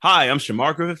Hi, I'm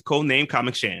Shamar Griffith, codename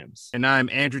Comic Shams. And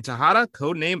I'm Andrew Tejada,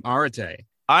 codename Arate.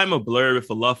 I'm a blurred with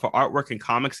a love for artwork and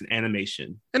comics and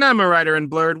animation. And I'm a writer in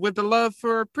Blurred with a love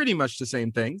for pretty much the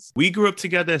same things. We grew up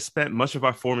together and spent much of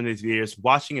our formative years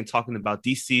watching and talking about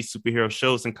DC superhero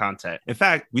shows and content. In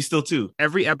fact, we still do.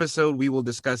 Every episode, we will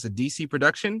discuss a DC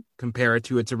production, compare it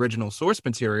to its original source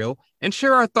material, and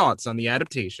share our thoughts on the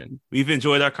adaptation. We've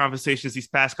enjoyed our conversations these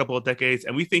past couple of decades,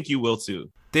 and we think you will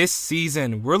too. This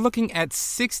season, we're looking at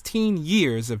 16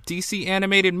 years of DC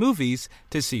animated movies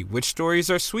to see which stories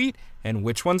are sweet and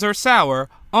which ones are sour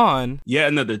on yet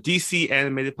another DC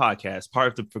animated podcast, part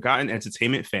of the Forgotten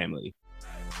Entertainment family.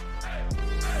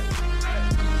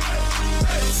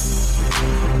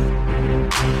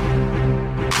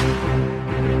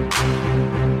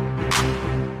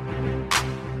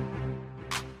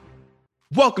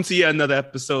 Welcome to yet another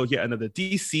episode, yet another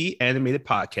DC animated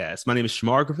podcast. My name is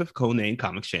Shamar Griffith, codename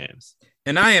Comic Shams.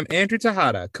 And I am Andrew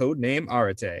Tejada, codename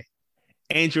Arate.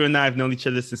 Andrew and I have known each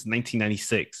other since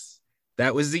 1996.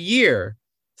 That was the year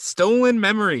Stolen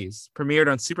Memories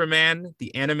premiered on Superman,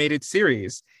 the animated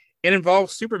series. It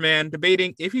involves Superman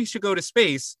debating if he should go to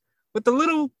space with a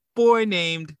little boy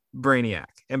named Brainiac.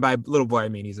 And by little boy, I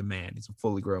mean he's a man. He's a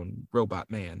fully grown robot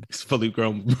man. He's fully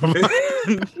grown.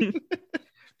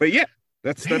 But yeah,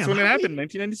 that's when it happened in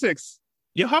 1996.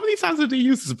 Yo, how many times have they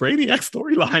used this Brainiac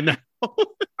storyline now?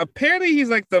 Apparently, he's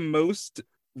like the most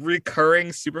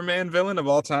recurring Superman villain of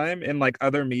all time in like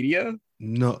other media.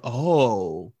 No.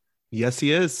 Oh, yes,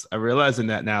 he is. I'm realizing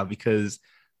that now because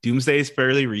Doomsday is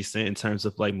fairly recent in terms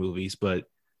of like movies, but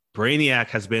Brainiac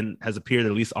has appeared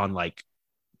at least on like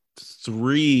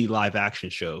 3 live action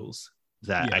shows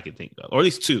that I could think of, or at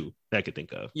least 2 that I could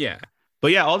think of. Yeah.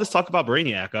 But yeah, all this talk about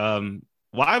Brainiac.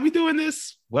 Why are we doing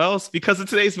this? Well, it's because of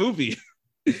today's movie.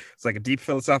 It's like a deep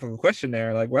philosophical question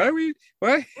there. Like,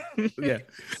 why? Yeah.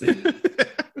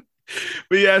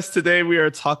 But yes, today we are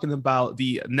talking about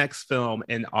the next film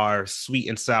in our sweet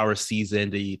and sour season,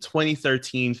 the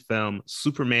 2013 film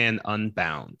Superman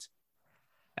Unbound.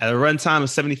 At a runtime of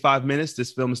 75 minutes,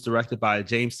 this film is directed by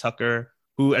James Tucker,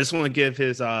 who I just want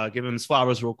to give him his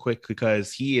flowers real quick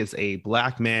because he is a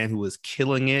Black man who is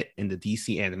killing it in the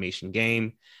DC animation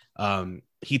game.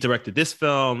 He directed this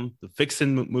film, the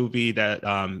Vixen movie that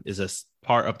is a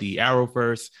part of the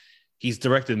Arrowverse. He's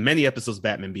directed many episodes of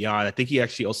Batman Beyond. I think he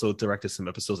actually also directed some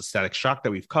episodes of Static Shock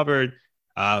that we've covered.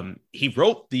 He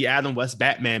wrote the Adam West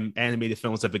Batman animated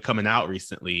films that have been coming out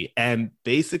recently. And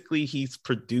basically he's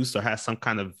produced or has some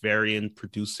kind of variant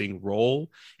producing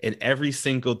role in every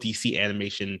single DC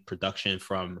animation production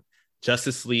from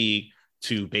Justice League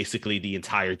to basically the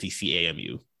entire DC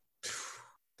AMU.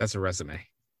 That's a resume.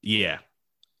 Yeah.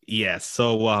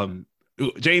 So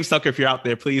James Tucker, if you're out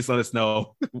there, please let us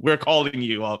know. We're calling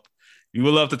you up. We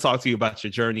would love to talk to you about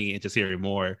your journey and just hearing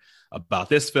more about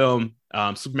this film,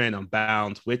 Superman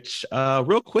Unbound, which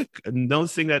real quick,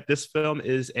 noticing that this film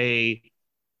is a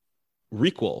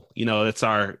requel. You know, it's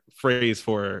our phrase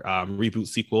for reboot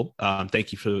sequel.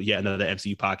 Thank you for yet another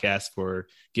MCU podcast for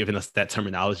giving us that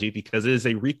terminology because it is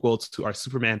a requel to our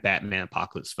Superman Batman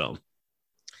Apocalypse film.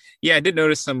 Yeah, I did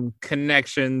notice some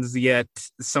connections, yet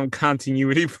some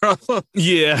continuity problems.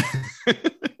 Yeah.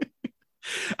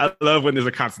 I love when there's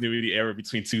a continuity error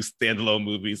between 2 standalone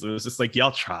movies. It was just like,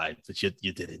 y'all tried, but you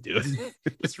didn't do it.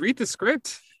 Just read the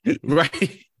script.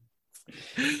 Right.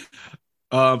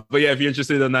 But yeah, if you're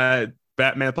interested in that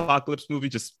Batman Apocalypse movie,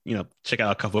 just, check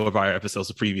out a couple of our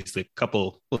episodes previously. A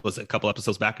couple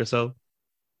episodes back or so.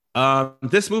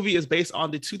 This movie is based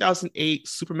on the 2008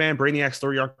 Superman Brainiac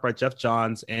story arc by Jeff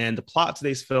Johns, and the plot of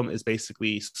today's film is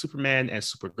basically Superman and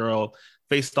Supergirl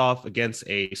faced off against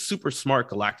a super smart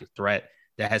galactic threat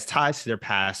that has ties to their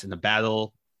past in a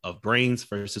battle of brains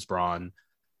versus brawn.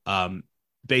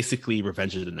 Basically,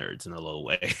 Revenge of the Nerds in a little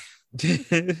way.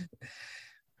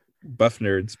 Buff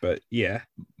nerds, but yeah.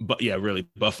 But yeah, really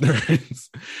buff nerds.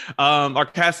 Our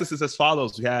cast list is as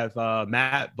follows. We have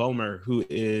Matt Bomer, who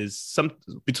is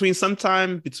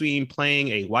sometime between playing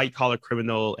a white collar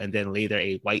criminal and then later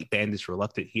a white bandaged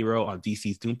reluctant hero on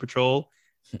DC's Doom Patrol.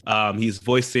 He's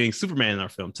voicing Superman in our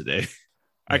film today.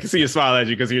 I can see you smile at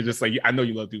you because you're just like, I know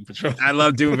you love Doom Patrol. I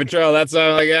love Doom Patrol. That's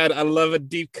all I got. I love a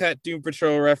deep cut Doom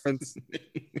Patrol reference.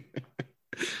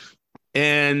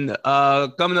 And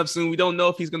coming up soon, we don't know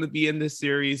if he's going to be in this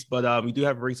series, but we do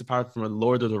have Rings of Power from a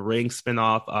Lord of the Rings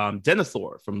spinoff.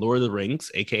 Denethor from Lord of the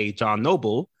Rings, aka John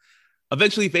Noble,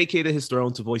 eventually vacated his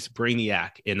throne to voice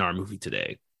Brainiac in our movie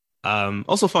today.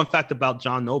 Also, fun fact about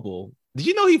John Noble: did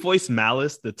you know he voiced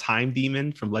Malice, the Time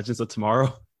Demon from Legends of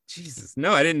Tomorrow? Jesus,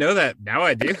 no, I didn't know that. Now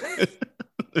I do.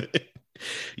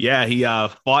 Yeah, he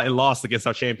fought and lost against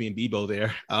our champion Debo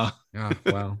there. Oh,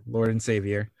 wow. Lord and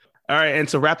Savior. All right, and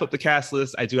to wrap up the cast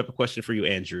list, I do have a question for you,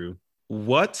 Andrew.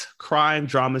 What crime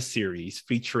drama series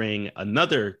featuring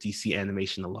another DC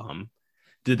animation alum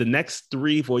did the next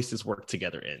three voices work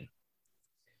together in?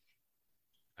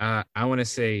 I want to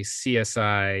say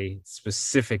CSI,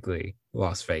 specifically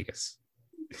Las Vegas.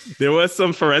 There was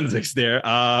some forensics there,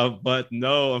 but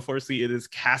no, unfortunately, it is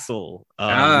Castle. We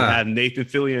have Nathan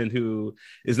Fillion, who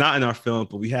is not in our film,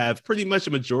 but we have pretty much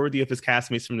a majority of his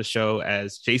castmates from the show,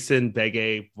 as Jason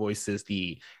Beghe voices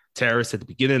the terrorist at the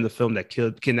beginning of the film that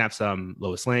kidnaps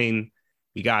Lois Lane.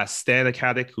 We got Stan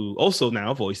Akatic, who also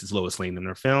now voices Lois Lane in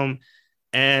our film,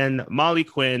 and Molly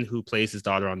Quinn, who plays his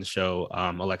daughter on the show,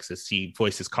 Alexis. She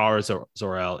voices Kara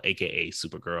Zor-El, aka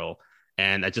Supergirl.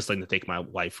 And I just like to thank my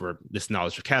wife for this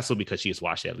knowledge of Castle, because she has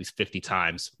watched it at least 50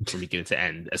 times from beginning to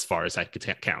end, as far as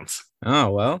that counts. Oh,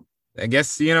 well, I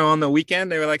guess, on the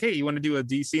weekend, they were like, hey, you want to do a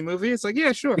DC movie? It's like,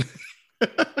 yeah, sure.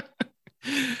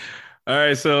 All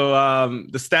right. So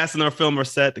the stats in our film are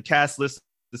set. The cast list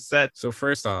is set. So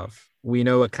first off, we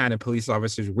know what kind of police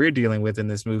officers we're dealing with in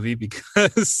this movie,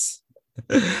 because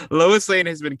Lois Lane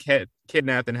has been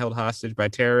kidnapped and held hostage by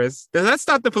terrorists. Does that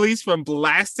stop the police from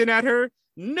blasting at her?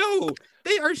 No,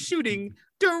 they are shooting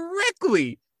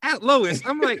directly at Lois.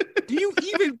 I'm like, do you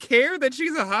even care that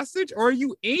she's a hostage, or are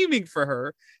you aiming for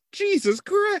her? Jesus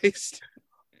Christ.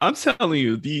 I'm telling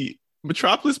you, the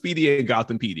Metropolis PD and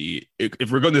Gotham PD,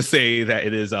 if we're going to say that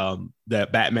it is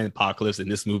that Batman Apocalypse and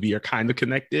this movie are kind of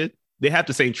connected, they have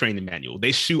the same training manual.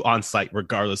 They shoot on site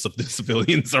regardless of the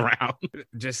civilians around.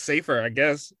 Just safer, I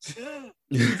guess.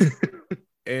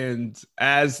 And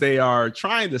as they are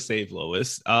trying to save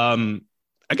Lois,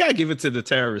 I gotta give it to the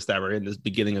terrorists that were in this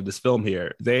beginning of this film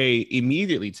here. They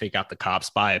immediately take out the cops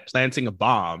by planting a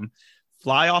bomb,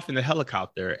 fly off in a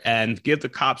helicopter, and give the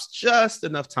cops just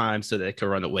enough time so they can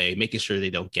run away, making sure they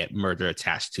don't get murder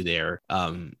attached to their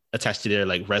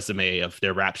like resume of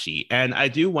their rap sheet. And I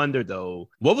do wonder, though,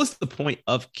 what was the point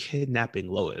of kidnapping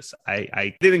Lois?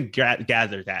 I didn't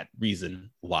gather that reason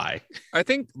why. I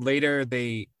think later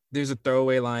there's a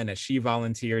throwaway line that she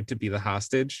volunteered to be the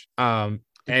hostage. And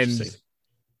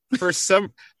for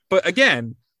some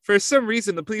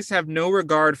reason, the police have no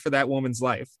regard for that woman's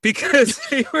life, because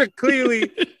they were clearly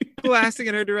blasting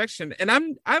in her direction. And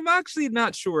I'm actually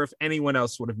not sure if anyone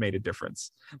else would have made a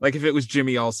difference. Like if it was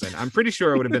Jimmy Olsen, I'm pretty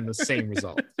sure it would have been the same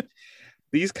result.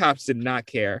 These cops did not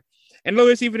care. And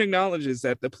Lois even acknowledges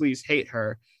that the police hate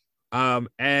her.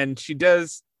 And she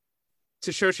does,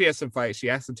 to show she has some fight, she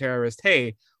asks the terrorist,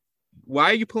 hey, why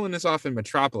are you pulling this off in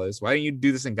Metropolis? Why don't you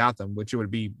do this in Gotham, which would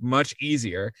be much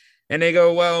easier? And they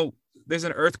go, well, there's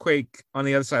an earthquake on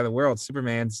the other side of the world.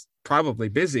 Superman's probably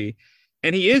busy.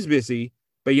 And he is busy.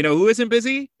 But you know who isn't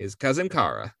busy? His cousin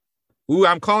Kara. Ooh,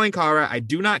 I'm calling Kara. I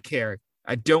do not care.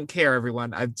 I don't care,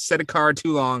 everyone. I've said a Kara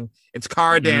too long. It's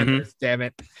Kara Danvers, damn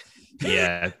it.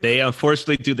 Yeah, they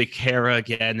unfortunately do the Kara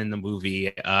again in the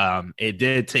movie. It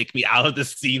did take me out of the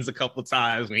scenes a couple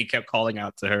times when he kept calling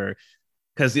out to her,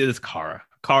 because it is Kara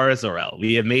Zor-El.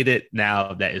 We have made it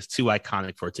now that is too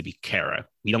iconic for it to be Kara.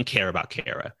 We don't care about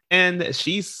Kara. And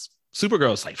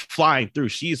Supergirl's like flying through.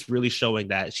 She's really showing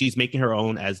that she's making her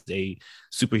own as a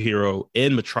superhero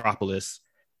in Metropolis.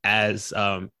 As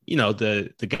the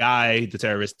guy, the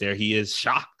terrorist there, he is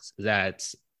shocked that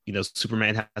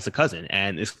Superman has a cousin,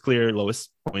 and it's clear. Lois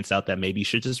points out that maybe you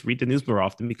should just read the news more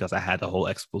often, because I had a whole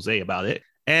expose about it.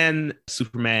 And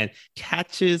Superman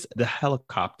catches the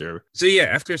helicopter. So yeah,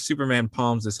 after Superman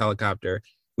palms this helicopter,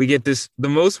 we get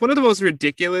one of the most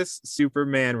ridiculous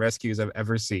Superman rescues I've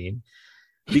ever seen.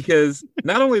 Because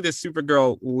not only does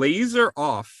Supergirl laser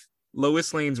off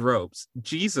Lois Lane's ropes,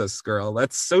 Jesus, girl,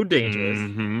 that's so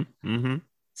dangerous.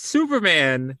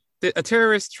 Superman, a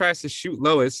terrorist tries to shoot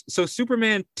Lois, so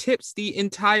Superman tips the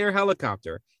entire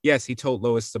helicopter. Yes, he told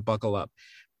Lois to buckle up.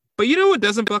 But you know what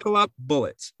doesn't buckle up?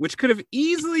 Bullets, which could have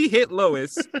easily hit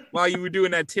Lois while you were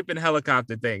doing that tipping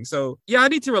helicopter thing. So yeah, I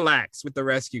need to relax with the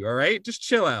rescue, all right? Just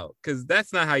chill out, because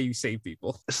that's not how you save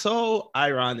people. So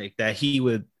ironic that he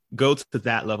would go to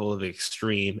that level of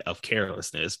extreme of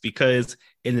carelessness, because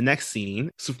in the next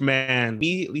scene, Superman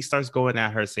immediately starts going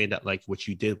at her, saying that like what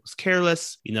you did was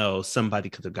careless. Somebody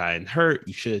could have gotten hurt.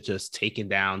 You should have just taken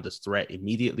down this threat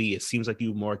immediately. It seems like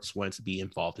you more just wanted to be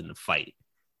involved in the fight.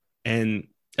 And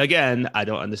again, I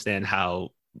don't understand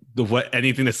how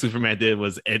anything that Superman did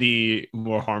was any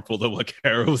more harmful than what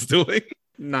Kara was doing.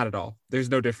 Not at all. There's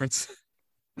no difference.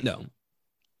 No.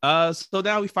 So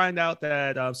now we find out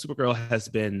that Supergirl has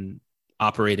been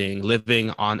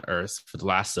living on Earth for the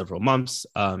last several months.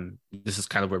 This is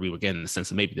kind of where we were getting the sense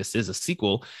that maybe this is a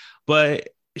sequel, but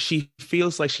she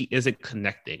feels like she isn't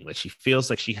connecting. Like she feels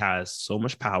like she has so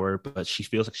much power, but she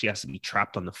feels like she has to be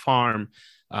trapped on the farm,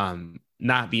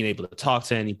 not being able to talk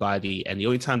to anybody. And the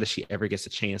only time that she ever gets a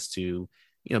chance to,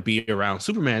 be around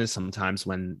Superman is sometimes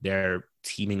when they're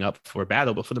teaming up for a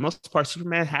battle. But for the most part,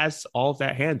 Superman has all of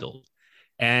that handled.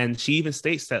 And she even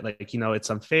states that, like, it's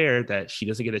unfair that she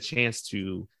doesn't get a chance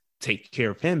to take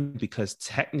care of him because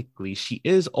technically she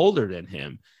is older than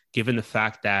him, given the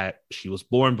fact that she was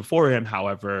born before him.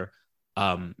 However,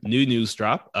 new news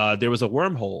drop, there was a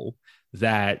wormhole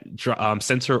that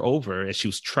sent her over, and she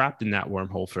was trapped in that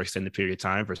wormhole for an extended period of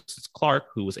time versus Clark,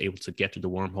 who was able to get through the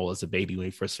wormhole as a baby when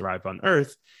he first arrived on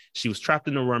Earth. She was trapped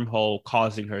in the wormhole,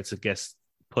 causing her to get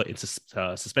put into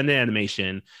suspended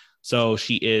animation. So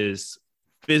she is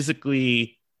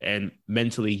physically and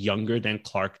mentally younger than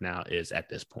Clark now is at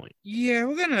this point. Yeah,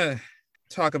 we're gonna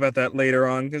talk about that later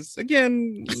on because,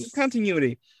 again,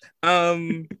 continuity.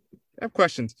 I have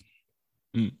questions.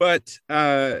 But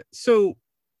so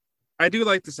I do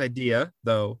like this idea,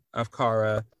 though, of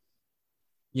Kara,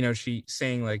 she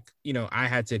saying, like, I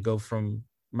had to go from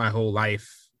my whole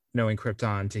life knowing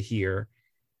Krypton to here.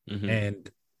 Mm-hmm.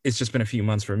 And it's just been a few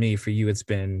months for me. For you, it's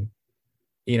been,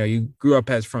 you grew up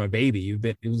from a baby. You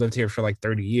lived here for like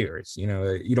 30 years.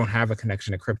 You don't have a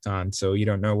connection to Krypton, so you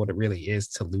don't know what it really is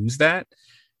to lose that.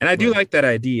 And I do like that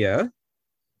idea.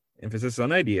 Emphasis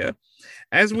on idea.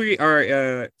 As we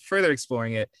are further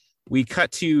exploring it, we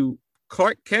cut to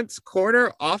Clark Kent's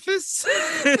corner office.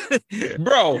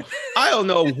 Bro, I don't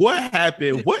know what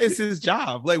happened. What is his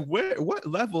job? Like, what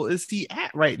level is he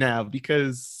at right now?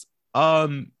 Because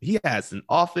he has an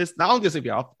office. Not only does he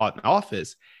have an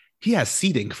office, he has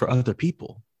seating for other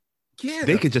people. Yeah,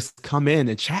 they could just come in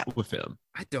and chat with him.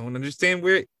 I don't understand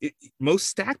most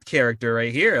stacked character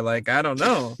right here. Like, I don't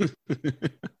know.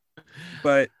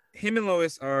 But him and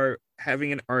Lois are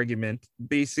having an argument.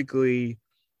 Basically,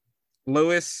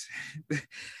 Lois,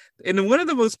 in one of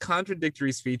the most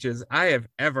contradictory speeches I have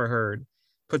ever heard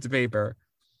put to paper,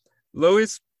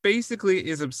 Lois basically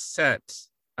is upset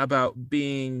about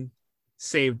being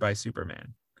saved by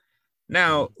Superman.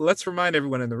 Now, let's remind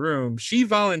everyone in the room, she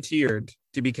volunteered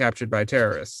to be captured by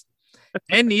terrorists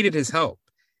and needed his help.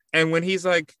 And when he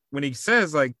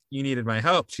says, like, you needed my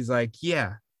help, she's like,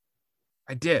 yeah,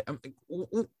 I did. I'm like,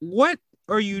 what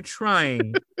are you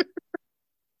trying?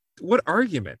 What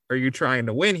argument are you trying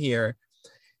to win here?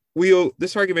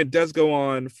 This argument does go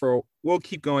on we'll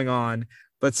keep going on,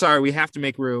 but sorry, we have to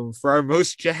make room for our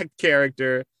most jacked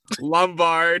character,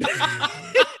 Lombard,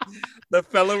 the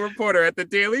fellow reporter at the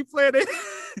Daily Planet.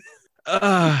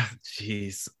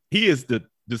 Jeez. He is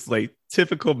just like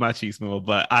typical machismo,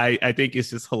 but I think it's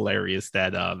just hilarious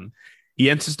that he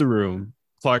enters the room,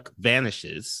 Clark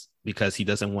vanishes because he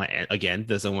doesn't want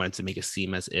to make it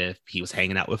seem as if he was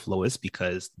hanging out with Lois,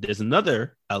 because there's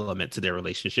another element to their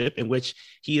relationship in which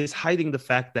he is hiding the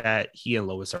fact that he and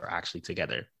Lois are actually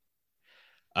together.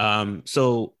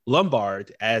 So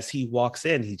Lombard, as he walks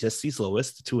in, he just sees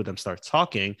Lois. The two of them start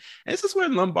talking, and this is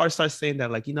when Lombard starts saying that,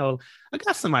 like, I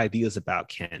got some ideas about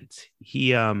Kent.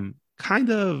 He kind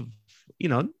of,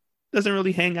 doesn't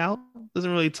really hang out,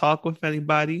 doesn't really talk with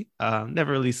anybody.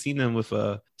 Never really seen him with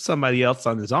somebody else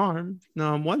on his arm.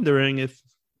 I'm wondering if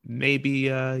maybe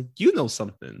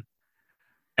something.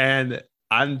 And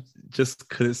I'm just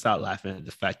couldn't stop laughing at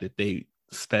the fact that they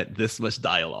spent this much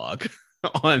dialogue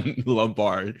on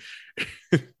Lombard.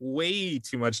 Way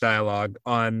too much dialogue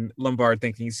on Lombard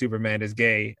thinking Superman is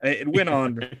gay. It went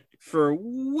on for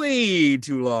way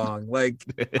too long, like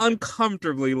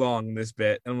uncomfortably long, this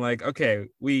bit. I'm like, okay,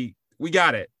 we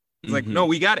got it. It's like, no,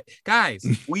 we got it. Guys,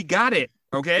 we got it.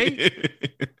 Okay.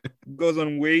 Goes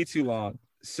on way too long.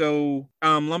 So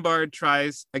Lombard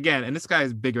tries again, and this guy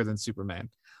is bigger than Superman.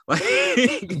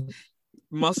 Like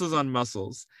muscles on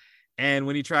muscles. And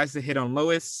when he tries to hit on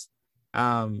Lois,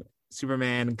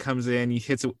 Superman comes in, he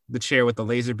hits the chair with the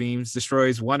laser beams,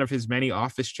 destroys one of his many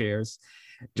office chairs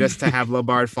just to have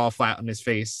Lombard fall flat on his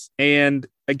face. And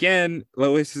again,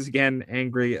 Lois is again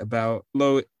angry about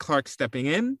Clark stepping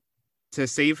in to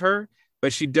save her,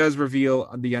 but she does reveal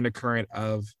the undercurrent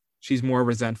of she's more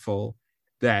resentful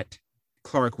that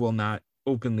Clark will not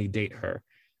openly date her.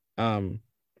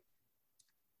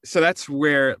 So that's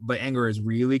where the anger is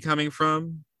really coming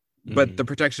from. But the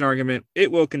protection argument,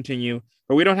 it will continue,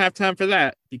 but we don't have time for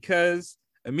that because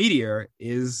a meteor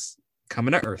is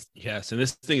coming to Earth. Yes, and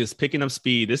this thing is picking up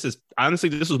speed. This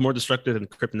was more destructive than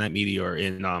Kryptonite meteor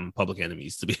in Public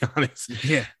Enemies, to be honest.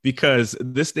 Yeah, because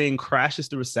this thing crashes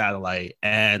through a satellite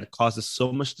and causes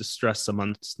so much distress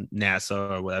amongst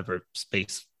NASA or whatever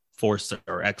space Force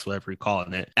or X, whatever you're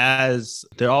calling it, as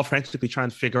they're all frantically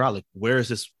trying to figure out like where is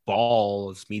this ball,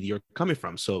 this meteor coming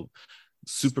from. So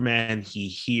Superman, he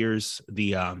hears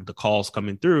the calls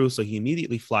coming through, so he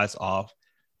immediately flies off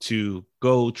to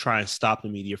go try and stop the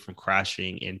meteor from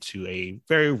crashing into a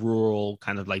very rural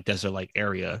kind of like desert-like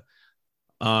area.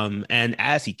 And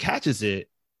as he catches it,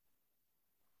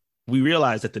 we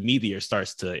realize that the meteor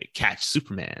starts to catch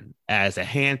Superman as a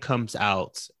hand comes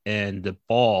out and the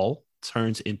ball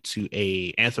turns into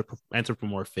a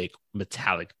anthropomorphic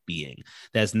metallic being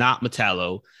that's not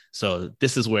Metallo. So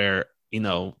this is where,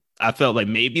 I felt like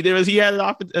maybe he had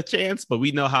a chance, but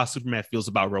we know how Superman feels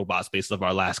about robots based off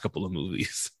our last couple of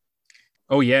movies.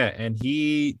 Oh yeah, and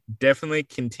he definitely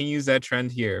continues that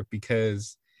trend here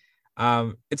because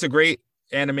it's a great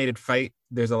animated fight.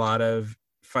 There's a lot of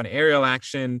fun aerial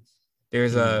action.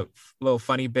 There's a little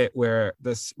funny bit where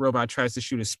this robot tries to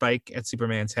shoot a spike at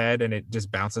Superman's head and it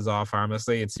just bounces off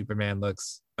harmlessly, and Superman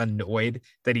looks annoyed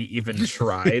that he even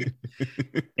tried.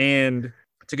 And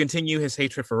to continue his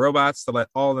hatred for robots, to let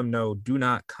all of them know, do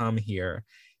not come here,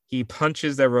 he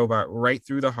punches that robot right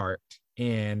through the heart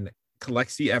and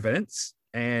collects the evidence.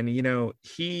 And,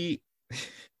 he,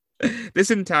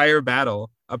 this entire battle,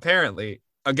 apparently,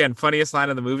 again, funniest line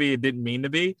of the movie, it didn't mean to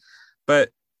be, but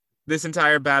this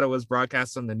entire battle was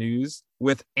broadcast on the news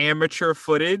with amateur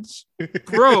footage.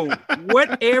 Bro,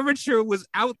 what amateur was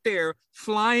out there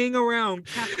flying around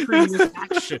capturing this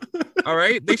action? All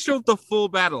right? They showed the full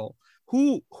battle.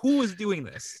 Who was doing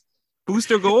this?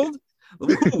 Booster Gold?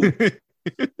 Who?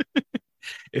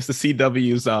 It's the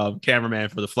CW's cameraman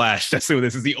for The Flash. That's who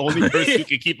this is. The only person who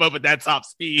can keep up with that top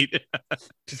speed.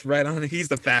 Just right on. He's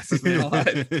the fastest man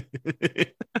alive.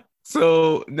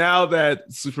 So now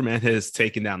that Superman has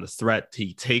taken down the threat,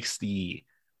 he takes the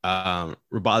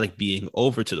robotic being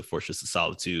over to the Fortress of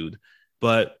Solitude.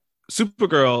 But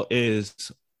Supergirl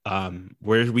is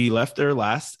where we left her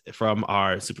last from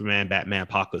our Superman Batman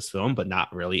Apocalypse film, but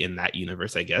not really in that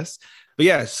universe, I guess. But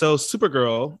yeah, so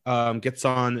Supergirl gets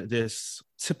on this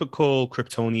typical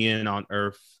Kryptonian on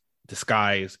Earth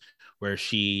disguise where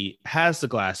she has the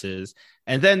glasses,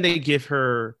 and then they give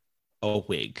her a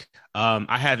wig.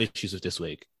 I have issues with this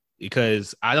wig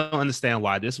because I don't understand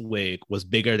why this wig was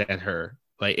bigger than her.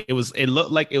 Like it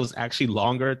looked like it was actually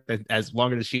longer than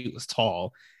she was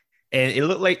tall. And it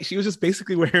looked like she was just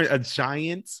basically wearing a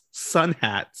giant sun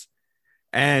hat.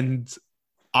 And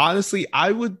honestly,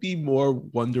 I would be more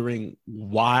wondering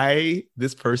why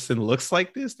this person looks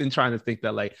like this than trying to think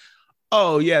that like,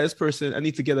 oh yeah, this person, I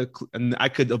need to and I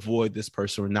could avoid this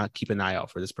person or not keep an eye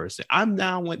out for this person. I'm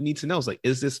now what need to know is like,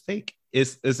 is this fake?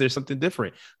 Is there something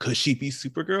different? Could she be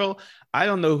Supergirl? I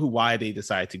don't know why they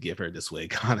decided to give her this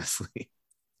wig, honestly.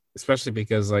 Especially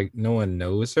because like no one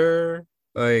knows her.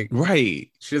 Like, right,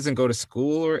 she doesn't go to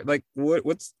school or like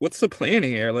what's the plan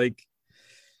here? Like,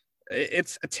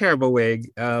 it's a terrible wig.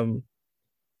 Like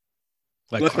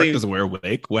luckily, Clark doesn't wear a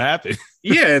wig. What happened?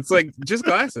 Yeah, it's like just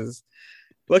glasses.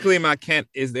 Luckily, Ma Kent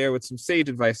is there with some sage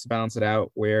advice to balance it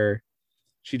out, where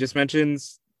she just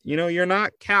mentions, you're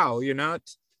not Cal, you're not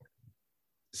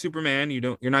Superman,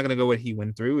 you're not gonna go what he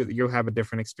went through. You'll have a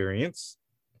different experience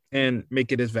and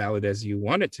make it as valid as you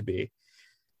want it to be.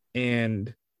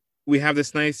 And we have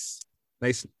this nice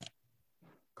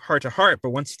heart to heart,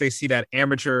 but once they see that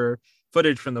amateur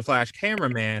footage from the Flash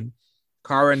cameraman,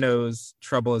 Kara knows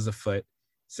trouble is afoot.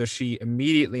 So she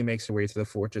immediately makes her way to the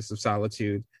Fortress of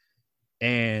Solitude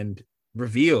and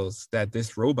reveals that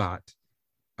this robot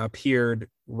appeared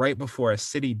right before a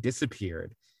city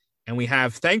disappeared. And we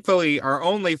have, thankfully, our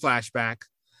only flashback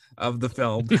of the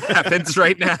film happens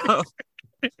right now.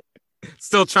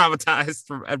 Still traumatized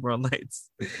from Emerald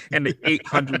Knights and the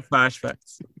 800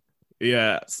 flashbacks.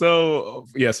 Yeah. So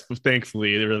yes,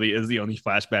 thankfully, it really is the only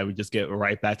flashback. We just get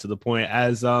right back to the point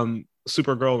as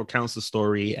Supergirl recounts the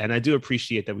story, and I do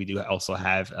appreciate that we do also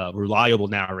have a reliable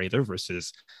narrator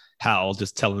versus Hal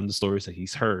just telling the stories that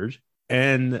he's heard.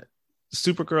 And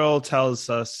Supergirl tells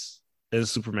us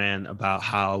as Superman about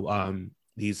how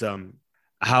these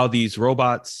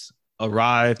robots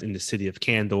arrived in the city of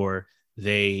Kandor.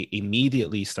 They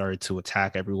immediately started to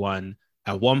attack everyone.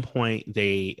 At one point,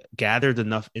 they gathered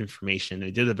enough information.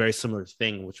 They did a very similar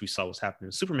thing, which we saw was happening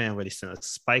in Superman, where they sent a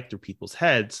spike through people's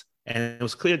heads. And it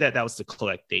was clear that that was to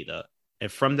collect data.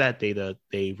 And from that data,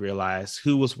 they realized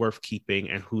who was worth keeping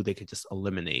and who they could just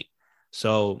eliminate.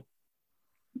 So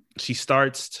she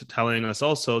starts telling us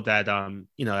also that,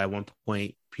 at one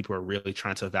point, people were really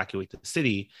trying to evacuate the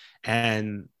city.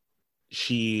 And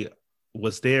she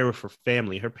was there with her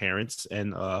family, her parents,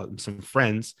 and some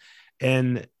friends.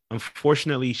 And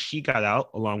unfortunately, she got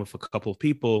out along with a couple of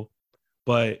people,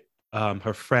 but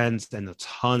her friends and a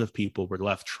ton of people were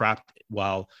left trapped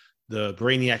while the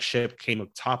Brainiac ship came up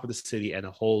top of the city and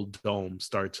a whole dome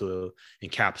started to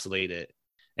encapsulate it.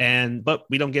 But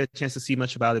we don't get a chance to see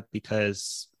much about it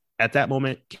because at that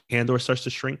moment, Kandor starts to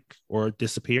shrink or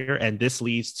disappear. And this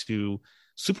leads to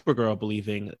Supergirl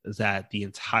believing that the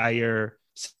entire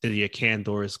city of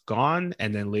Kandor is gone.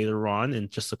 And then later on, in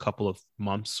just a couple of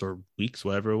months or weeks,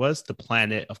 whatever it was, the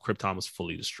planet of Krypton was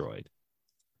fully destroyed.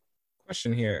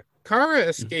 Question here. Kara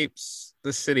escapes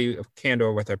the city of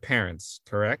Kandor with her parents,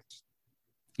 correct?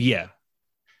 Yeah.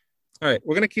 All right.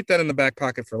 We're going to keep that in the back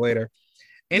pocket for later.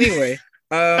 Anyway,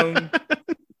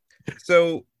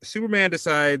 so Superman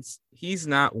decides he's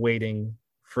not waiting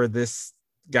for this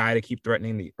guy to keep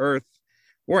threatening the Earth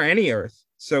or any Earth.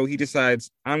 So he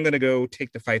decides, I'm going to go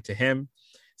take the fight to him.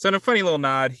 So in a funny little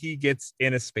nod, he gets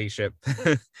in a spaceship.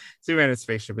 Superman in a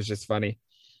spaceship is just funny.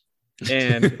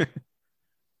 And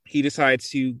he decides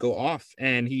to go off,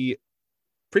 and he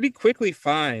pretty quickly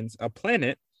finds a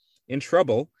planet in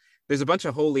trouble. There's a bunch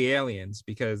of holy aliens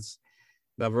because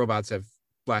the robots have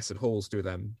blasted holes through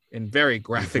them in very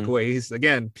graphic ways.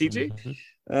 Again, PG.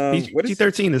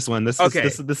 PG-13. This one. This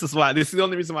is why. This is the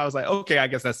only reason why I was like, okay, I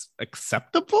guess that's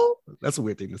acceptable. That's a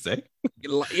weird thing to say.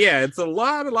 Yeah, it's a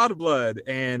lot of blood,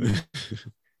 and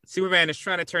Superman is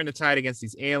trying to turn the tide against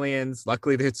these aliens.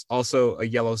 Luckily, there's also a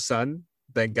yellow sun.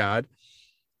 Thank God.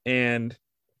 And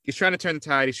he's trying to turn the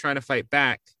tide. He's trying to fight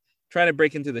back, trying to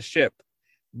break into the ship.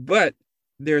 But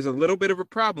there's a little bit of a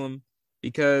problem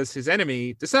because his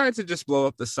enemy decides to just blow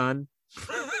up the sun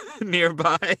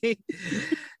nearby.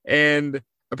 And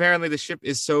apparently the ship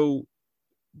is so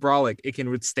brolic, it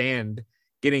can withstand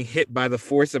getting hit by the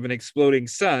force of an exploding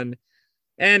sun.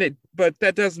 But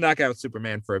that does knock out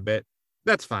Superman for a bit.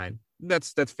 That's fine.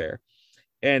 That's fair.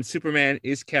 And Superman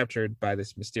is captured by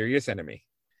this mysterious enemy.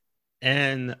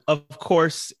 And of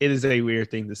course, it is a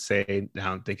weird thing to say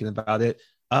now I'm thinking about it.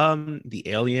 The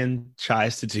alien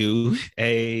tries to do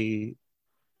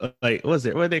what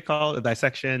do they call it? A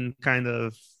dissection kind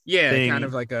of thing. Kind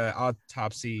of like a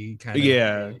autopsy kind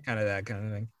of kind of that kind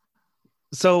of thing.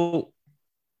 So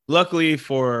luckily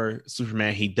for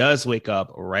Superman, he does wake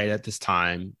up right at this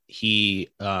time. He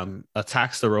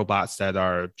attacks the robots that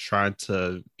are trying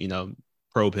to,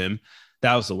 probe him.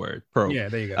 That was the word, probe. Yeah,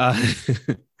 there you go.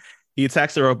 He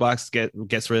attacks the robots,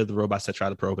 gets rid of the robots that try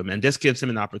to probe him, and this gives him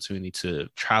an opportunity to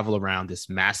travel around this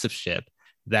massive ship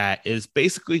that is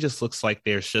basically just looks like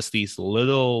there's just these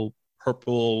little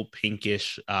purple,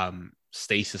 pinkish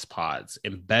stasis pods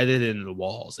embedded in the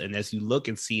walls. And as you look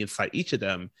and see inside each of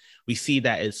them, we see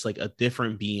that it's like a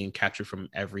different being captured from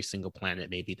every single planet,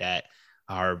 maybe that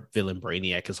our villain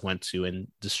Brainiac has went to and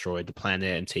destroyed the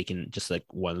planet and taken just like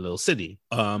one little city.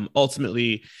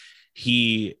 Ultimately,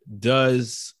 he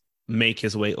does make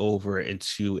his way over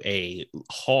into a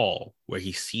hall where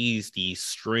he sees these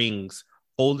strings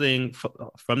holding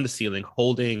from the ceiling,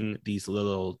 holding these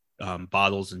little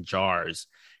bottles and jars.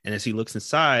 And as he looks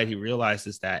inside, he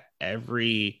realizes that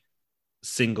every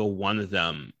single one of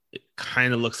them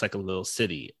kind of looks like a little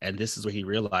city. And this is where he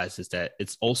realizes that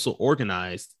it's also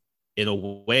organized in a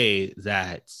way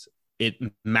that it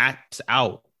maps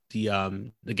out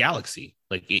the galaxy.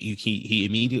 Like he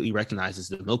immediately recognizes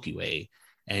the Milky Way.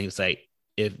 And he's like,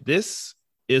 if this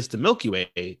is the Milky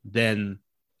Way, then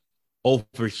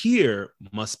over here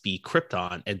must be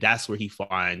Krypton. And that's where he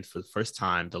finds for the first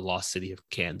time the lost city of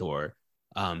Kandor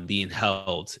being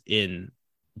held in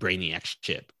Brainiac's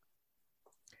ship.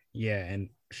 Yeah, and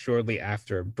shortly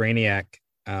after, Brainiac,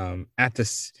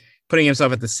 putting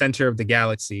himself at the center of the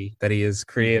galaxy that he has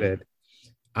created,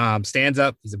 stands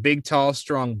up. He's a big, tall,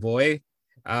 strong boy.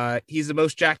 He's the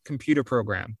most jacked computer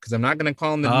program, because I'm not going to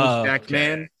call him the most jacked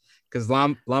man, because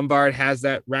Lombard has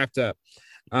that wrapped up.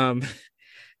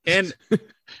 And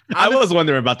I was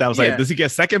wondering about that. I was like, does he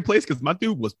get second place? Because my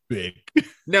dude was big.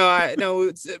 No,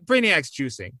 it's Brainiac's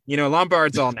juicing.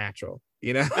 Lombard's all natural.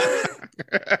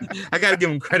 I got to give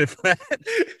him credit for that.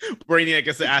 Brainiac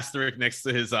gets an asterisk next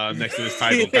to his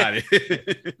title. Got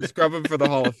it. Scrub him for the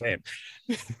Hall of Fame,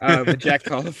 the Jack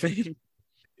Hall of Fame.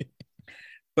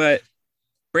 But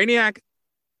Brainiac,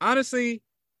 honestly,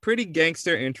 pretty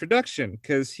gangster introduction,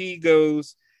 because he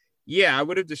goes, I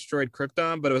would have destroyed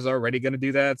Krypton, but I was already going to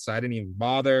do that, so I didn't even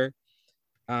bother.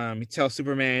 He tells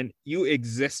Superman, you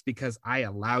exist because I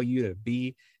allow you to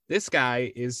be. This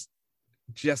guy is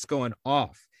just going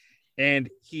off. And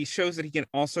he shows that he can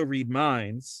also read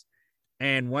minds.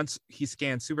 And once he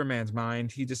scans Superman's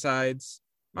mind, he decides,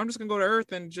 I'm just going to go to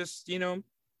Earth and just, I'm going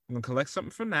to collect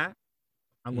something from that.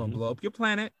 I'm going to blow up your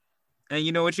planet. And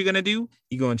you know what you're going to do?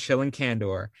 You go and chill in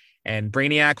Kandor. And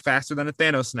Brainiac, faster than a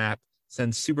Thanos snap,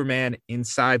 sends Superman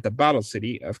inside the bottle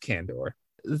city of Kandor.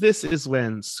 This is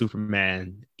when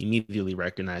Superman immediately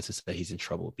recognizes that he's in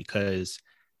trouble, because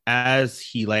as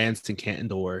he lands in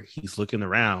Kandor, he's looking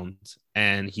around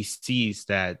and he sees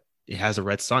that it has a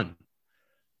red sun.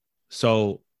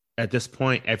 So at this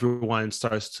point, everyone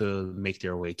starts to make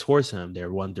their way towards him.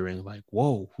 They're wondering, like,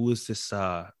 whoa, who is this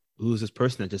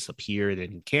person that just appeared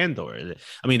in Kandor?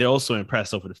 I mean, they're also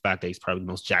impressed over the fact that he's probably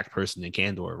the most jacked person in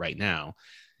Kandor right now.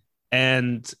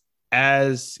 And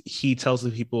as he tells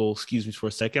the people, excuse me for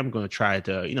a second, I'm going to try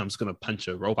to, I'm just going to punch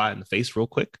a robot in the face real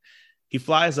quick. He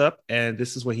flies up, and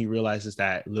this is when he realizes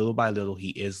that little by little, he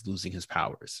is losing his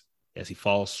powers as he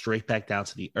falls straight back down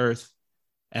to the earth.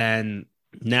 And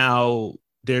now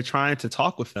they're trying to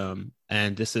talk with him.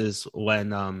 And this is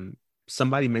when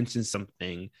somebody mentions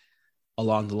something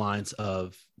along the lines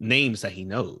of names that he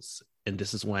knows. And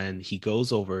this is when he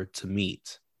goes over to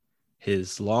meet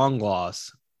his long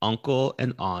lost uncle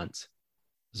and aunt,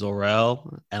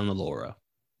 Zor-El and Laura.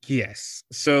 Yes.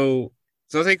 So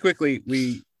I'll say quickly,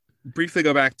 we briefly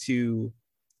go back to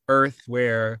Earth,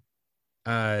 where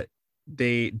Lois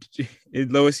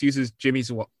uses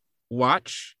Jimmy's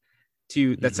watch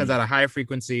that sends out a higher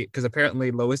frequency, because apparently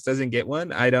Lois doesn't get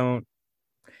one. I don't.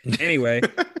 Anyway,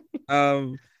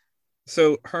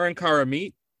 so her and Kara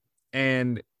meet,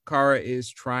 and Kara is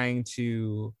trying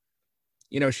to,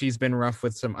 she's been rough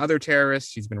with some other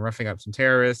terrorists. She's been roughing up some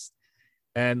terrorists,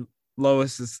 and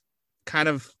Lois is kind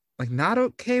of like not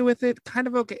okay with it, kind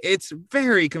of okay. It's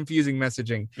very confusing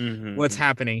messaging, what's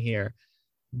happening here.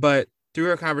 But through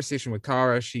her conversation with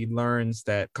Kara, she learns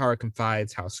that Kara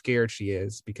confides how scared she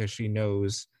is because she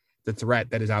knows the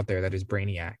threat that is out there, that is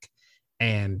Brainiac.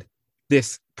 And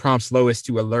this prompts Lois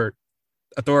to alert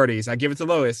authorities. I give it to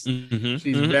Lois. She's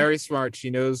very smart. She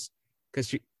knows,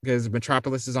 because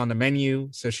Metropolis is on the menu,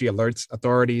 so she alerts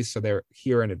authorities, so they're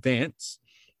here in advance.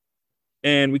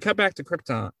 And we cut back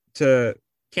to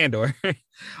Kandor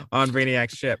on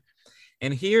Brainiac's ship.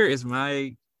 And here is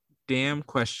my damn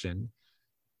question.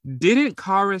 Didn't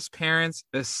Kara's parents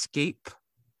escape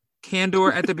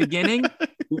Kandor at the beginning?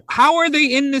 How are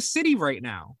they in the city right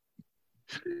now?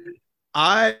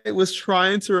 I was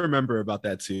trying to remember about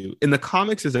that too. In the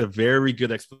comics, is a very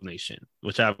good explanation,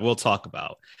 which I will talk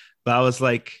about. But I was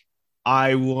like,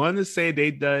 I want to say they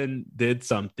did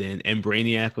something, and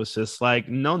Brainiac was just like,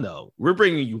 no, we're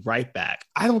bringing you right back.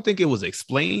 I don't think it was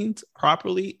explained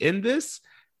properly in this,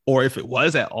 or if it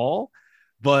was at all.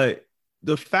 But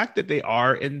the fact that they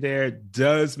are in there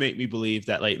does make me believe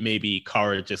that, like, maybe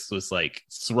Kara just was like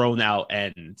thrown out.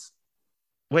 And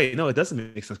wait, no, it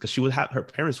doesn't make sense, because she would have, her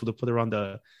parents would have put her on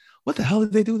the, what the hell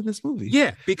did they do in this movie?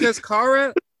 Yeah, because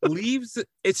Kara leaves.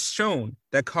 It's shown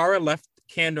that Kara left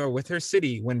Kandor with her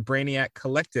city when Brainiac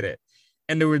collected it,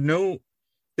 and there were no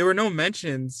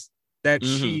mentions that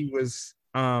she was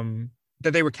that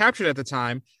they were captured at the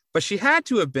time. But they had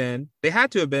to have been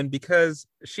because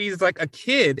she's like a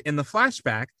kid in the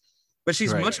flashback, but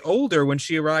she's much older when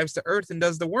she arrives to Earth and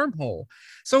does the wormhole.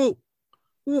 So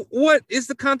what is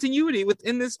the continuity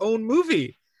within this own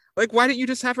movie? Like, why didn't you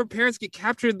just have her parents get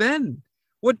captured then?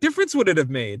 What difference would it have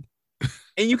made?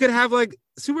 And you could have like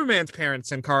Superman's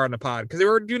parents and Kara in the pod, because they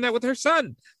were doing that with her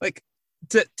son. Like,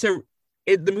 the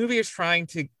movie is trying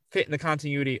to fit in the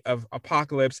continuity of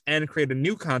Apocalypse and create a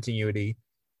new continuity.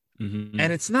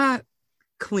 And it's not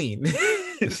clean.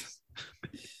 It's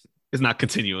not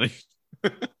continuing.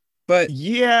 But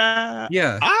yeah.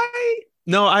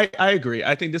 I agree.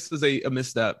 I think this is a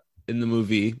misstep in the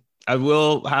movie. I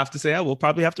will have to say I will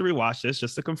probably have to rewatch this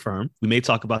just to confirm. We may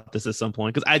talk about this at some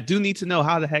point, because I do need to know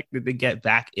how the heck did they get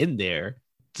back in there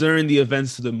during the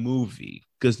events of the movie,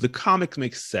 because the comic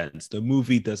makes sense. The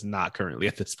movie does not currently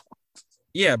at this point.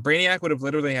 Yeah, Brainiac would have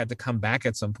literally had to come back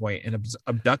at some point and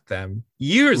abduct them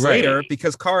years later,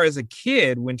 because Kara is a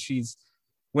kid when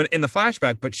in the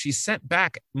flashback, but she's sent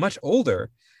back much older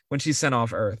when she's sent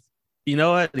off Earth. You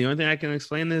know what? The only thing I can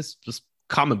explain this, just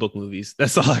comic book movies.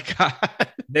 That's all I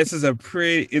got. This is a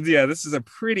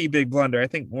pretty big blunder. I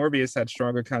think Morbius had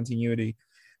stronger continuity,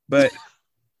 but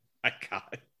my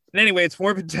God. Anyway, it's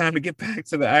more time to get back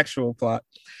to the actual plot,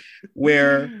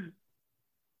 where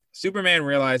Superman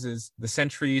realizes the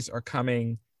sentries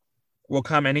will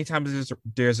come anytime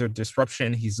there's a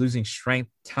disruption. He's losing strength.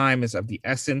 Time is of the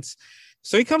essence.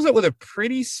 So he comes up with a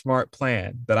pretty smart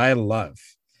plan that I love,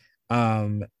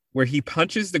 where he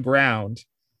punches the ground,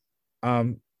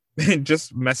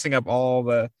 just messing up all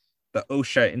the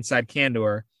OSHA inside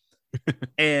Kandor.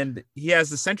 And he has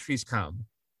the sentries come.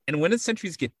 And when the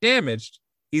sentries get damaged,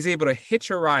 he's able to hitch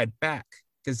a ride back,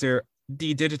 because they're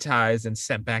de-digitized and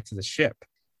sent back to the ship.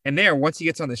 And there, once he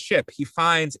gets on the ship, he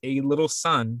finds a little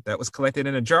sun that was collected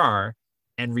in a jar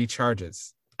and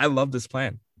recharges. I love this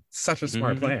plan. Such a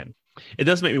smart plan. It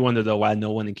does make me wonder, though, why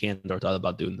no one in Kandor thought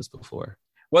about doing this before.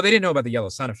 Well, they didn't know about the yellow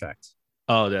sun effect.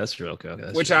 Oh, that's true. Okay.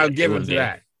 That's which true. I'll give them to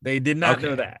that. They did not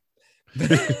know that.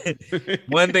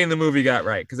 One thing the movie got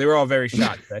right, because they were all very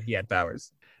shocked that he had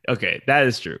powers. Okay, that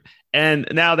is true. And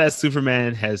now that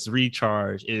Superman has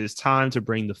recharged, it is time to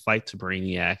bring the fight to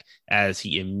Brainiac as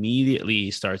he immediately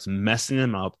starts messing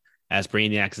him up as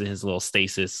Brainiac is in his little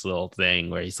stasis little thing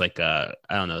where he's like, I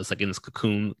don't know, it's like in this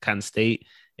cocoon kind of state.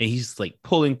 And he's like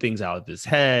pulling things out of his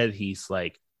head. He's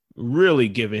like really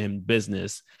giving him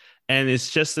business. And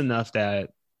it's just enough that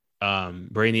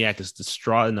Brainiac is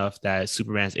distraught enough that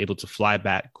Superman is able to fly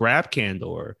back, grab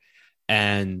Kandor,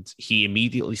 and he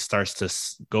immediately starts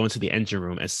to go into the engine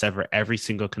room and sever every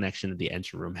single connection that the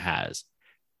engine room has.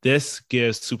 This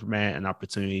gives Superman an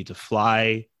opportunity to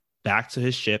fly back to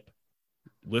his ship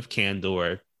with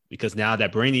Kandor, because now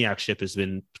that Brainiac's ship has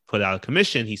been put out of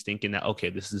commission, he's thinking that, okay,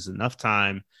 this is enough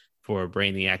time for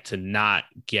Brainiac to not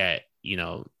get,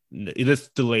 this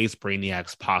delays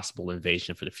Brainiac's possible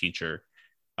invasion for the future.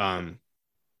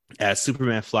 As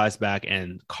Superman flies back,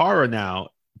 and Kara now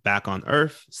back on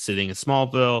Earth, sitting in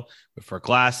Smallville with her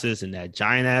glasses and that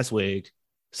giant ass wig,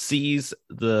 sees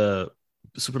the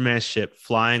Superman ship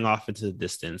flying off into the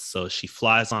distance. So she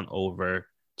flies on over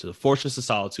to the Fortress of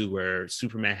Solitude, where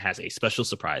Superman has a special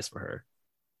surprise for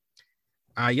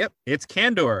her. Yep, it's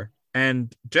Kandor,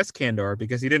 and just Kandor,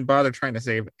 because he didn't bother trying to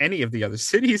save any of the other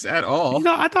cities at all.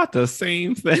 I thought the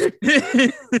same thing.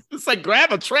 It's like,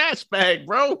 grab a trash bag,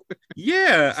 bro.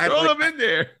 Yeah, throw them in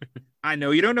there. I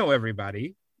know you don't know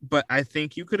everybody, but I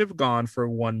think you could have gone for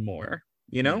one more,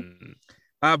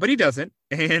 but he doesn't.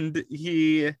 And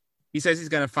he says he's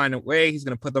going to find a way. He's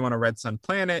going to put them on a red sun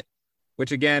planet,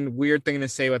 which, again, weird thing to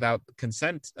say without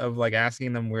consent of like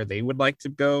asking them where they would like to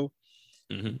go.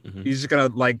 He's just going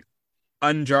to like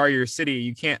unjar your city.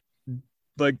 You can't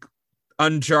like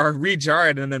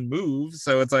rejar it and then move.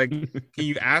 So it's like, can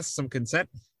you ask some consent?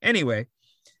 Anyway,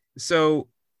 so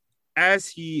as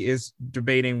he is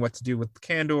debating what to do with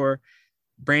Kandor,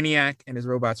 Brainiac and his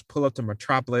robots pull up to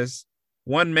Metropolis.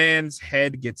 One man's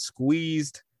head gets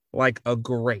squeezed like a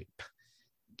grape.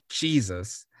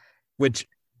 Jesus.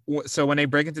 So when they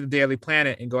break into the Daily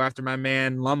Planet and go after my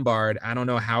man Lombard, I don't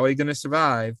know how he's going to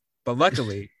survive. But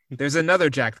luckily, there's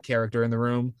another jacked character in the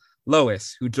room,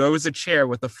 Lois, who throws a chair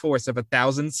with the force of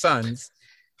 1,000 suns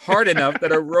hard enough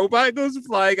that a robot goes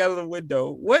flying out of the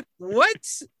window. What?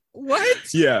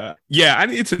 Yeah. I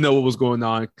need to know what was going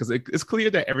on, because it's clear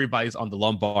that everybody's on the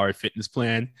Lombard fitness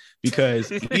plan,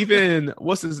 because even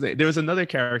what's his name? There was another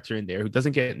character in there who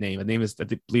doesn't get a name. I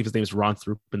believe his name is Ron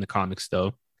Throop in the comics,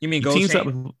 though. You mean Gold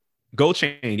Chain? Gold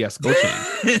Chain, yes, Gold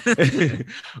Chain.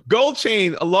 Gold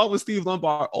Chain, along with Steve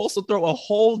Lombard, also throw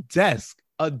a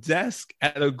desk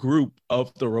at a group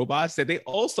of the robots that they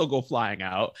also go flying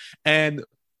out. And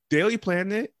Daily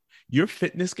Planet, your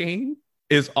fitness game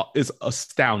is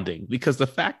astounding, because the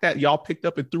fact that y'all picked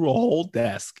up and threw a whole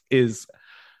desk is,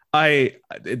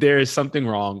 there is something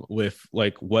wrong with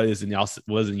like what is in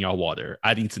y'all water.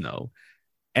 I need to know.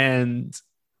 And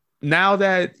now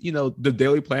that the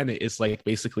Daily Planet is like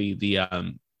basically the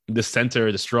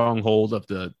center, the stronghold of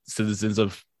the citizens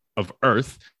of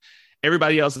Earth,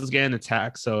 everybody else is getting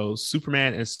attacked. So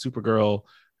Superman and Supergirl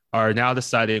are now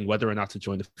deciding whether or not to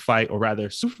join the fight, or rather,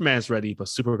 Superman's ready, but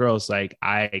Supergirl's like,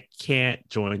 I can't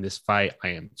join this fight. I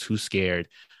am too scared,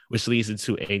 which leads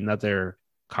into another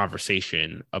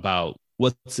conversation about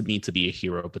what's it mean to be a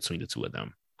hero between the two of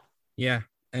them. Yeah,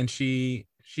 and she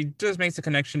just makes the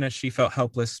connection that she felt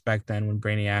helpless back then when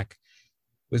Brainiac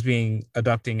was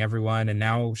abducting everyone, and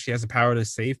now she has the power to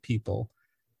save people.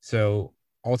 So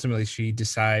ultimately, she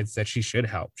decides that she should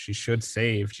help. She should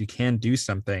save. She can do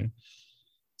something.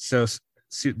 So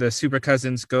the Super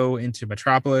Cousins go into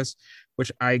Metropolis,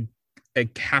 which I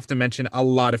have to mention, a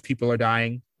lot of people are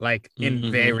dying, like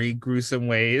in very gruesome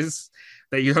ways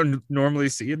that you don't normally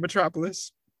see in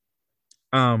Metropolis.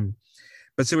 But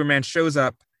Superman shows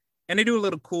up, and they do a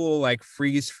little cool like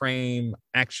freeze frame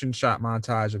action shot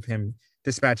montage of him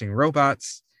dispatching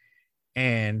robots.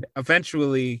 And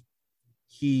eventually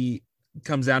he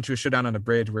comes down to a showdown on a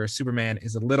bridge where Superman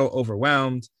is a little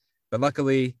overwhelmed, but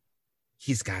luckily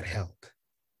he's got help.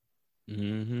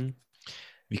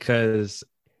 Because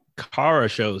Kara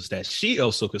shows that she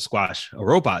also could squash a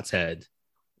robot's head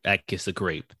that gets a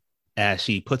grape. As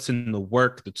she puts in the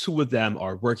work, the two of them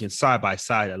are working side by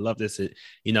side. I love this.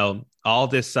 All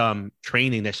this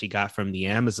training that she got from the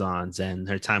Amazons and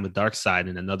her time with Darkseid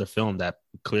in another film that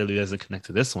clearly doesn't connect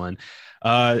to this one.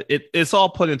 It's all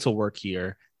put into work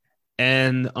here.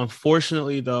 And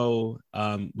unfortunately, though,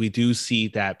 we do see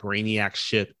that Brainiac's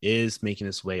ship is making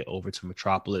its way over to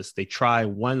Metropolis. They try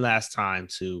one last time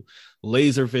to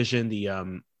laser vision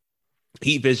the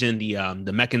heat vision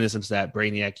the mechanisms that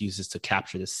Brainiac uses to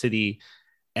capture the city.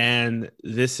 And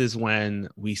this is when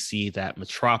we see that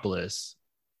Metropolis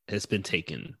has been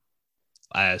taken.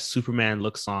 As Superman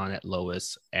looks on at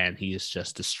Lois, and he is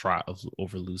just distraught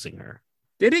over losing her.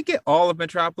 Did it get all of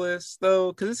Metropolis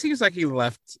though? Because it seems like he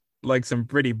left like some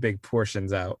pretty big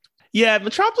portions out. Yeah,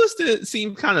 Metropolis did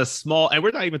seem kind of small, and we're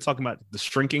not even talking about the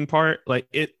shrinking part. Like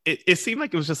it seemed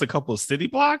like it was just a couple of city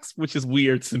blocks, which is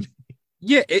weird to me.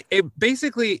 Yeah, it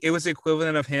basically it was the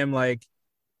equivalent of him like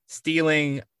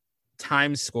stealing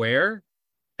Times Square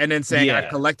and then saying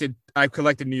Yeah. I've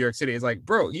collected New York City. It's like,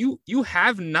 bro, you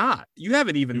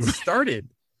haven't even started.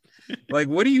 Like,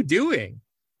 what are you doing?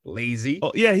 Lazy.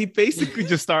 Oh yeah, he basically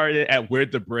just started at where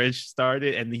the bridge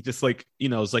started, and he just like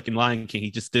it's like in Lion King, he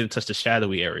just didn't touch the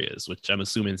shadowy areas, which I'm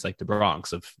assuming is like the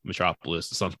Bronx of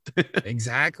Metropolis or something.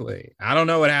 Exactly. I don't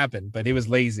know what happened, but he was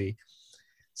lazy.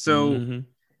 So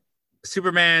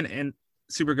Superman and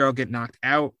Supergirl get knocked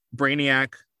out.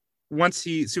 Brainiac,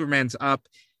 Superman's up,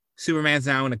 Superman's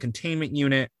now in a containment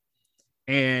unit,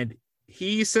 and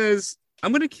he says,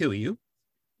 "I'm gonna kill you,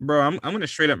 bro. I'm gonna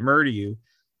straight up murder you.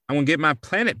 I'm gonna get my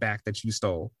planet back that you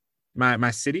stole,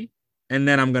 my city, and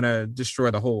then I'm gonna destroy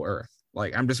the whole Earth.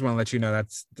 Like, I'm just gonna let you know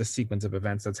that's the sequence of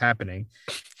events that's happening."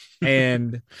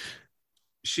 And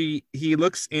he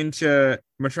looks into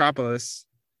Metropolis,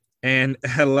 and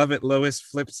I love it. Lois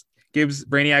gives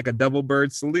Brainiac a double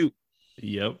bird salute.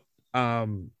 Yep.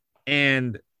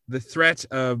 And the threat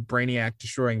of Brainiac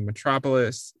destroying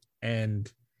Metropolis and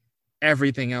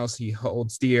everything else he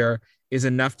holds dear is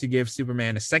enough to give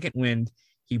Superman a second wind.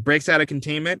 He breaks out of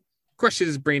containment,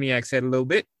 crushes Brainiac's head a little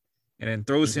bit, and then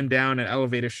throws him down an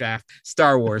elevator shaft,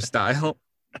 Star Wars style.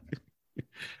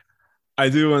 I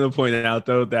do want to point out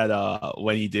though that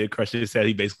when he did crush his head,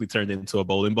 he basically turned into a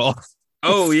bowling ball.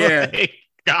 Oh So, yeah, like,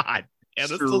 God, yeah,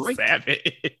 that's so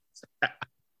savage.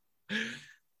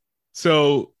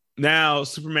 So now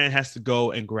Superman has to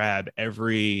go and grab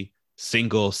every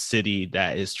single city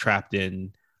that is trapped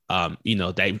in,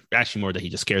 that actually more that he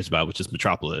just cares about, which is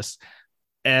Metropolis.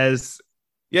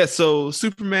 So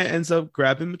Superman ends up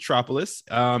grabbing Metropolis,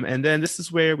 and then this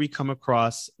is where we come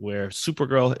across where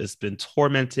Supergirl has been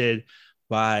tormented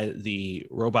by the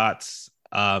robots.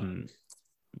 And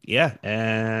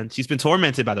she's been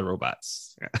tormented by the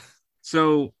robots.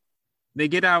 So they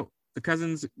get out. The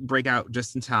cousins break out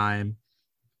just in time.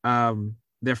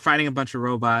 They're fighting a bunch of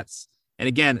robots. And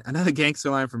again, another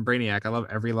gangster line from Brainiac. I love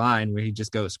every line where he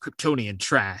just goes, "Kryptonian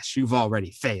trash, you've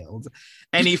already failed."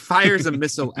 And he fires a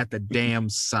missile at the damn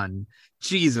sun.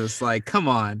 Jesus, like, come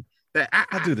on.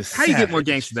 I'll do this. How do you get more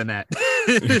gangster than that?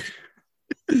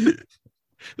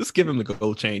 Just give him the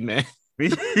gold chain, man.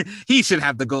 He should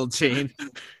have the gold chain.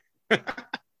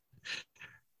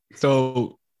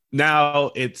 So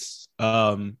now it's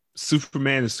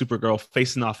Superman and Supergirl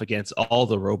facing off against all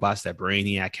the robots that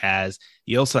Brainiac has.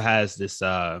 He also has this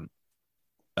what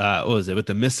was it with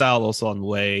the missile also on the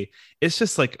way. It's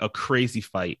just like a crazy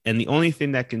fight, and the only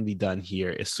thing that can be done here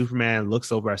is Superman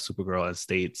looks over at Supergirl and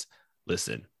states,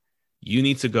 "Listen, you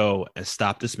need to go and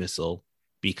stop this missile,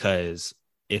 because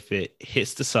if it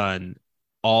hits the sun,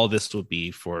 all this will be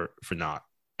for naught."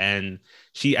 And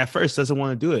she at first doesn't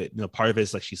want to do it. Part of it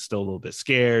is like she's still a little bit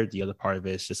scared. The other part of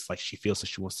it is just like she feels like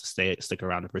she wants to stick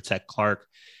around to protect Clark.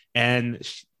 And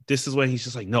this is when he's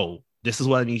just like, "No, this is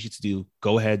what I need you to do.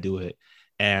 Go ahead, do it."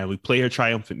 And we play her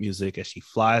triumphant music as she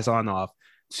flies on off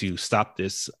to stop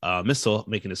this missile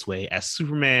making its way, as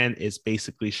Superman is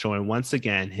basically showing once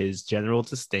again his general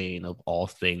disdain of all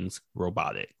things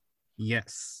robotic.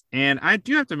 Yes. And I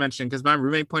do have to mention, because my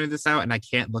roommate pointed this out and I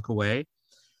can't look away,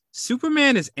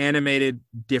 Superman is animated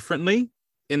differently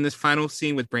in this final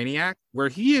scene with Brainiac, where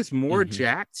he is more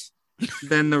jacked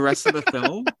than the rest of the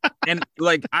film. And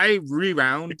like, I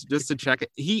rewound just to check it.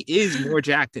 He is more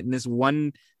jacked in this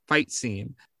one fight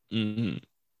scene.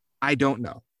 I don't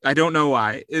know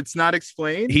why. It's not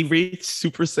explained. He reached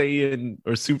Super Saiyan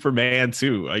or Superman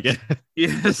 2, I guess.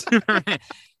 Yeah, Superman.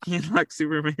 He unlocked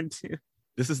Superman 2.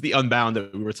 This is the Unbound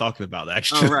that we were talking about,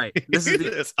 actually. Oh, right.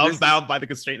 It's Unbound by the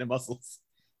constraint of muscles.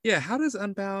 Yeah, how does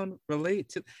Unbound relate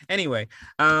to... Anyway,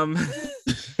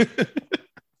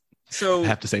 so... I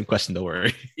have the same question, don't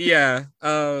worry. Yeah,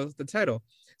 the title.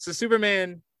 So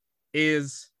Superman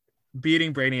is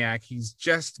beating Brainiac. He's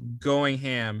just going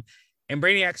ham. And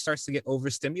Brainiac starts to get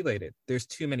overstimulated. There's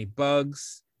too many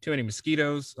bugs, too many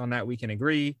mosquitoes. On that, we can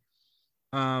agree.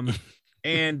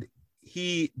 And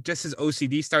his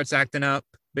OCD starts acting up,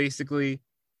 basically.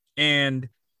 and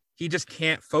he just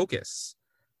can't focus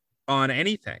on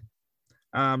anything.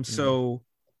 So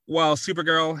while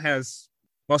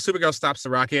Supergirl stops the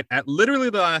rocket at literally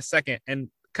the last second and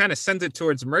kind of sends it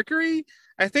towards Mercury,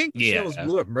 I think she almost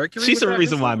blew up Mercury. She's the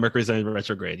reason why Mercury's in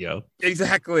retrograde, yo.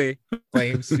 Exactly.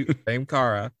 Blame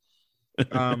Kara.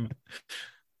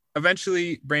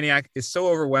 Eventually, Brainiac is so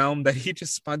overwhelmed that he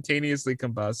just spontaneously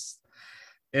combusts.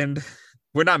 And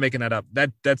we're not making that up.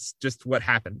 That's just what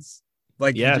happens.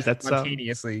 Like, he just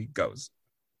spontaneously goes.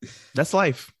 That's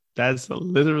life. That's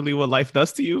literally what life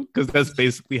does to you, because that's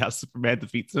basically how Superman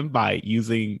defeats him, by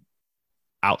using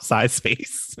outside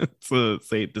space to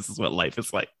say this is what life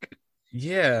is like.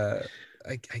 Yeah,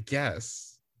 I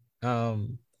guess.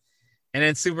 And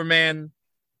then Superman,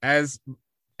 as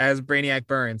Brainiac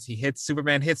burns,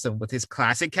 Superman hits him with his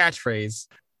classic catchphrase,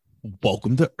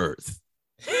 "Welcome to Earth."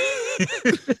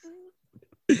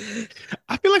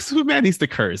 I feel like Superman needs to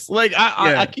curse. Like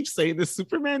I keep saying this,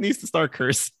 Superman needs to start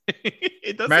cursing.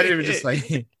 It doesn't. Imagine just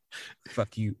like,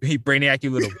 "Fuck you, hey Brainiac, you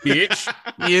little bitch."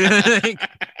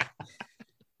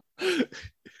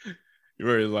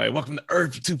 You're like, "Welcome to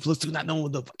Earth, 2 + 2, not knowing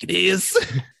what the fuck it is."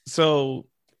 So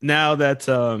now that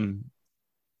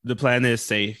the planet is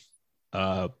safe,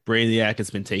 Brainiac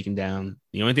has been taken down.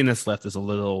 The only thing that's left is a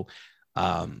little,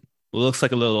 looks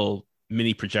like a little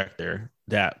mini projector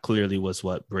that clearly was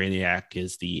what Brainiac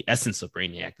is. The essence of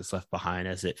Brainiac is left behind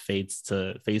as it fades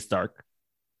dark.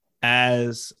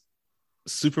 As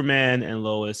Superman and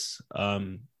Lois,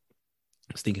 I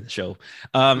was thinking the show,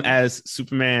 as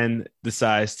Superman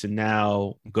decides to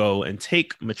now go and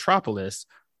take Metropolis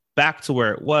back to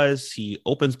where it was, he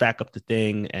opens back up the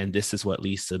thing, and this is what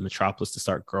leads to Metropolis to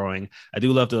start growing. I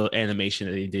do love the animation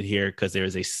that they did here, because there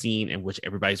is a scene in which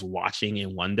everybody's watching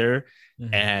in wonder,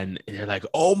 and they're like,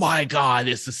 "Oh my god,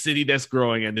 it's a city that's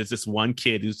growing," and there's this one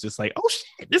kid who's just like, "Oh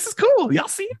shit, this is cool, y'all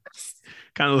see this?"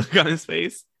 Kind of look on his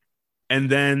face. And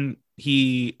then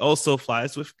he also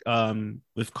flies with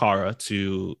Kara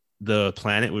to the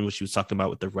planet which he was talking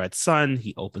about with the red sun.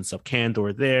 He opens up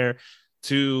Kandor there,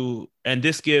 and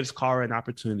this gives Kara an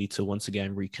opportunity to once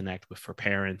again reconnect with her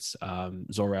parents,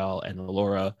 Zor-El and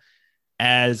Laura,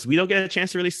 as we don't get a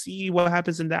chance to really see what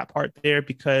happens in that part there,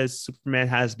 because Superman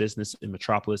has business in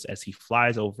Metropolis as he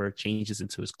flies over, changes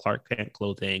into his Clark Kent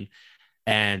clothing,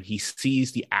 and he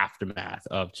sees the aftermath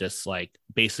of just like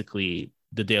basically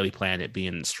the Daily Planet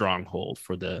being a stronghold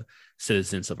for the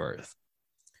citizens of Earth.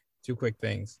 2 quick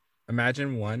things.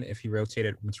 Imagine one, if he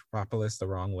rotated Metropolis the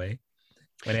wrong way.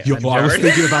 I was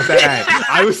thinking about that.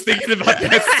 I was thinking about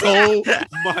that so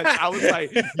much. I was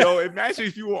like, yo, imagine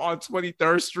if you were on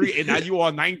 23rd Street and now you were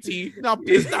on 19th. How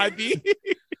pissed I'd be.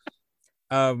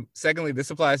 Secondly, this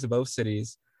applies to both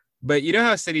cities. But you know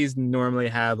how cities normally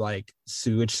have like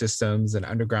sewage systems and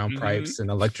underground pipes and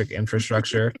electric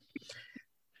infrastructure?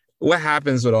 What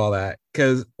happens with all that?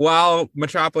 Because while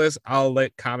Metropolis, I'll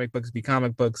let comic books be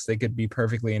comic books, they could be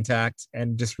perfectly intact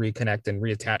and just reconnect and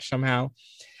reattach somehow.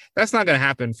 That's not going to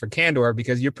happen for Kandor,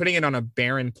 because you're putting it on a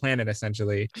barren planet,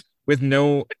 essentially, with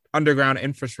no underground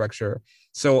infrastructure.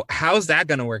 So how's that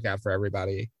going to work out for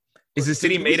everybody? Is the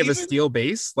city made of a steel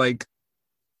base? Like,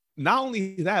 not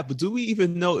only that, but do we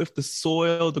even know if the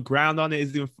soil, the ground on it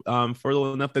is even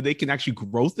fertile enough that they can actually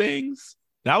grow things?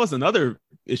 That was another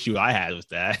issue I had with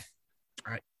that.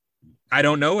 I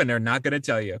don't know, and they're not going to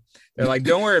tell you. They're like,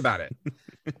 don't worry about it.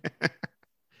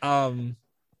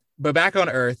 But back on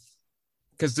Earth,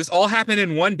 because this all happened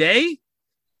in one day.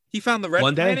 He found the red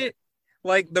planet,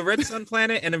 like the red sun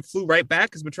planet, and then flew right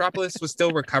back because Metropolis was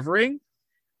still recovering.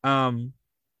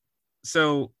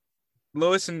 So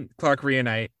Lois and Clark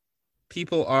reunite.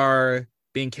 People are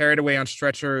being carried away on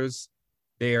stretchers.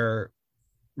 They are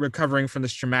recovering from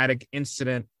this traumatic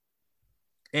incident.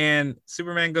 And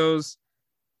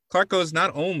Clark goes,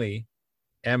 not only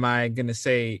am I going to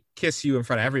say kiss you in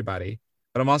front of everybody,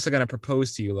 but I'm also going to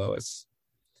propose to you, Lois.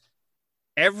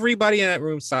 Everybody in that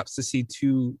room stops to see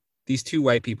these two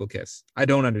white people kiss. I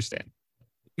don't understand.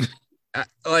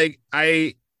 That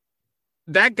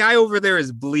guy over there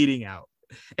is bleeding out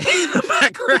in the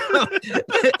background.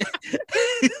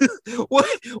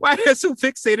 Why are you so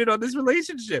fixated on this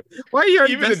relationship? Why are you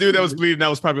even the dude that was bleeding? That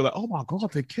was probably like, oh my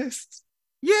god, they kissed.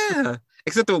 Yeah,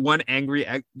 except the one angry.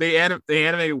 They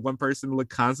animated one person look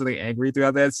constantly angry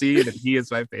throughout that scene, and he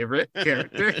is my favorite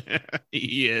character.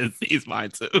 He is. He's mine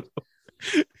too.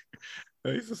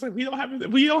 He's just like, we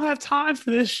don't have time for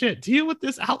this shit. Deal with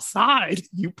this outside.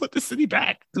 You put the city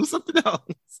back. Do something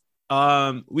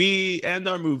else. We end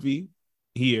our movie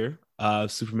here.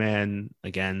 Superman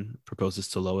again proposes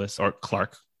to Lois, or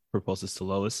Clark proposes to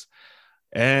Lois,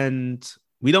 and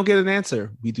We don't get an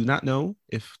answer. We do not know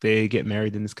if they get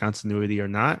married in this continuity or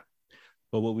not.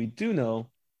 But what we do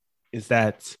know is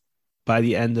that by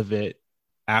the end of it,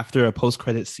 after a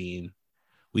post-credit scene,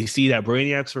 we see that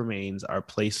Brainiac's remains are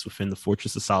placed within the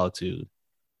Fortress of Solitude.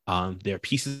 There are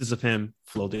pieces of him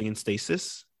floating in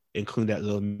stasis, including that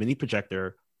little mini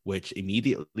projector, which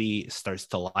immediately starts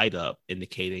to light up,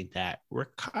 indicating that we're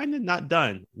kind of not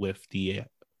done with the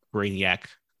Brainiac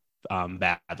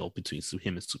battle between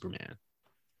him and Superman.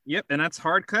 Yep, and that's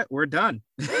hard cut. We're done.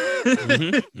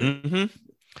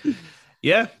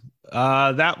 Yeah,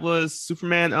 that was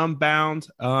Superman Unbound.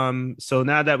 So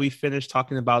now that we finished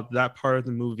talking about that part of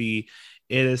the movie,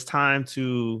 it is time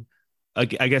to, I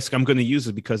guess I'm going to use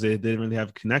it because it didn't really have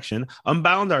a connection,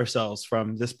 unbound ourselves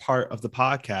from this part of the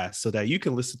podcast so that you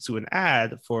can listen to an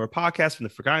ad for a podcast from the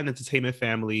Forgotten Entertainment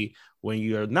family when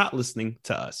you are not listening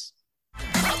to us.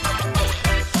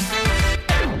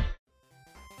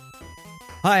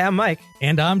 Hi, I'm Mike.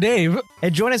 And I'm Dave.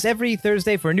 And join us every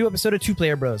Thursday for a new episode of Two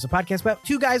Player Bros, a podcast about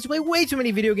two guys who play way too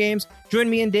many video games. Join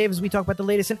me and Dave as we talk about the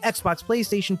latest in Xbox,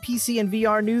 PlayStation, PC, and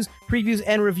VR news, previews,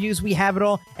 and reviews. We have it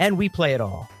all, and we play it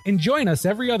all. And join us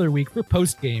every other week for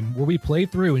Post Game, where we play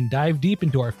through and dive deep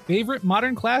into our favorite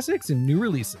modern classics and new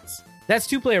releases. That's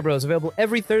Two Player Bros, available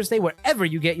every Thursday wherever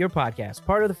you get your podcast,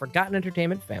 part of the Forgotten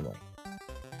Entertainment family.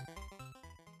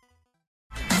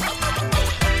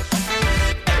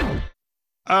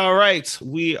 All right,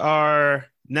 we are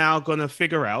now going to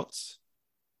figure out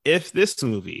if this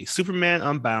movie, Superman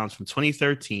Unbound from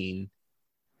 2013,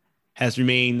 has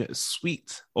remained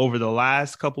sweet over the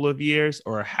last couple of years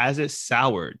or has it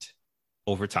soured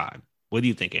over time? What do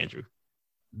you think, Andrew?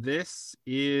 This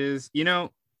is,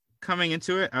 coming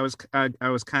into it, I was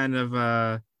kind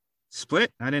of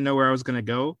split. I didn't know where I was going to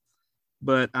go,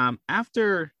 but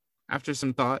after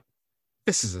some thought,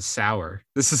 this is a sour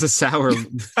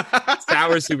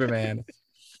Superman.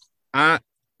 The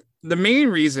main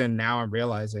reason now I'm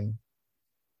realizing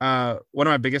one of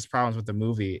my biggest problems with the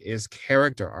movie is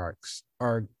character arcs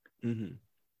are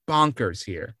bonkers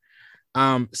here.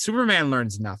 Superman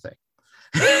learns nothing.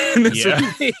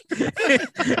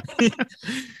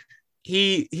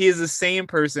 He is the same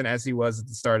person as he was at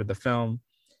the start of the film,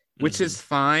 which is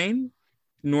fine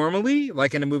normally,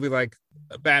 like in a movie like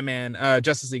Batman,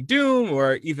 Justice League Doom,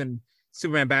 or even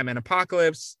Superman, Batman,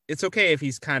 Apocalypse. It's okay if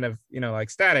he's kind of, like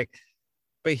static.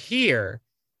 But here,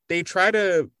 they try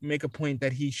to make a point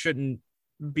that he shouldn't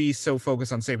be so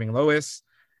focused on saving Lois.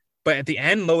 But at the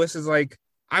end, Lois is like,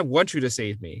 I want you to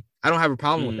save me. I don't have a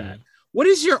problem with that. What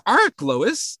is your arc,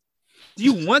 Lois? Do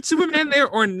you want Superman there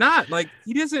or not? Like,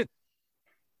 he doesn't.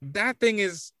 That thing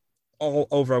is all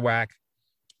over whack.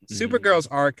 Supergirl's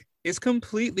arc is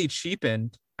completely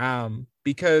cheapened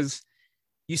because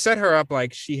you set her up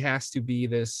like she has to be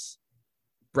this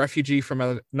refugee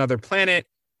from another planet,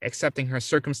 accepting her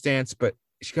circumstance, but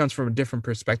she comes from a different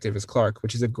perspective as Clark,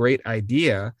 which is a great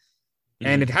idea.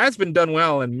 And it has been done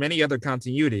well in many other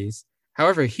continuities.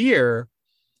 However, here,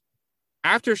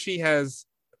 after she has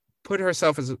put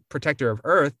herself as a protector of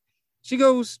Earth, she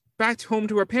goes back home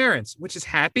to her parents, which is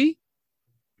happy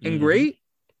and great,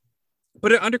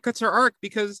 but it undercuts her arc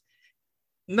because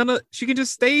she can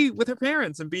just stay with her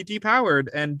parents and be depowered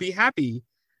and be happy.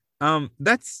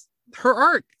 That's her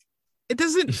arc.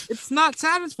 It's not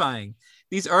satisfying.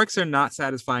 These arcs are not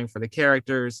satisfying for the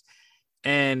characters.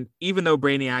 And even though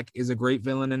Brainiac is a great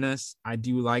villain in this, I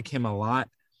do like him a lot.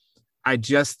 I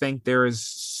just think there is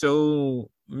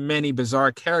so many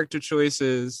bizarre character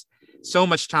choices, so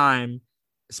much time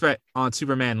spent on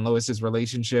Superman and Lois's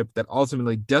relationship that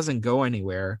ultimately doesn't go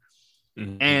anywhere.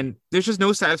 And there's just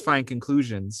no satisfying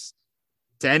conclusions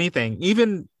to anything.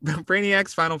 Even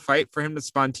Brainiac's final fight for him to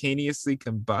spontaneously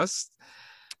combust.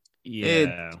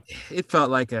 Yeah. It felt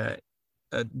like a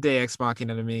Deus Ex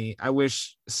Machina to me. I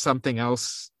wish something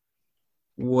else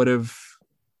would have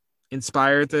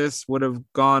inspired this, would have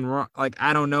gone wrong. Like,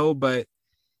 I don't know, but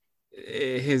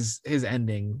his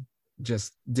ending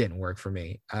just didn't work for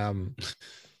me.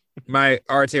 My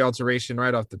Arte alteration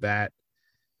right off the bat.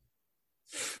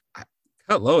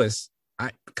 Cut Lois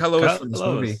from this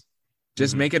movie.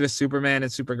 Just make it a Superman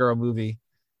and Supergirl movie.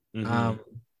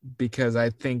 Because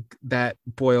I think that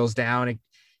boils down, it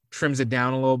trims it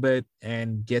down a little bit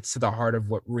and gets to the heart of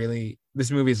what really this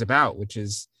movie is about, which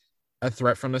is a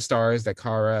threat from the stars that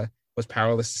Kara was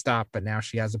powerless to stop, but now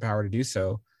she has the power to do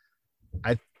so.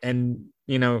 If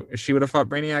she would have fought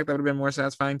Brainiac, that would have been more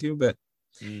satisfying too. But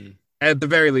at the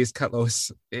very least, cut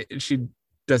Lois. She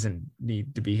doesn't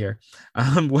need to be here.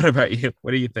 What about you?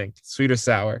 What do you think? Sweet or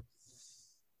sour?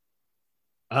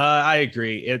 I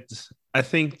agree. I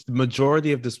think the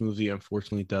majority of this movie,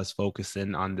 unfortunately, does focus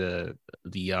in on the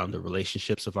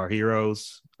relationships of our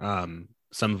heroes. Some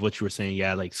of what you were saying,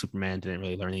 yeah, like Superman didn't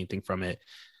really learn anything from it.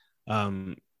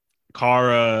 Um,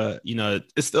 Kara,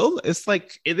 it's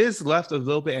like it is left a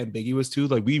little bit ambiguous too.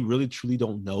 Like we really truly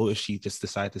don't know if she just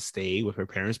decided to stay with her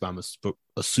parents, but I'm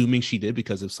assuming she did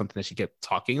because of something that she kept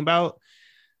talking about.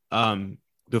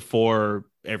 Before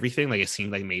everything, like it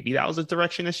seemed like maybe that was a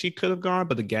direction that she could have gone,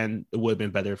 but again, it would have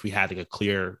been better if we had like a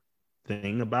clear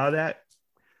thing about that,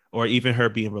 or even her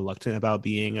being reluctant about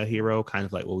being a hero, kind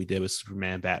of like what we did with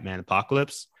Superman, Batman,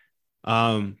 Apocalypse.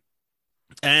 Um,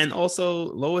 and also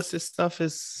Lois's stuff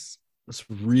is it's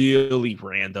really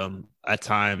random at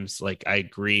times. Like I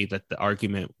agree that the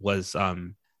argument was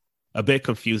a bit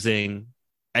confusing.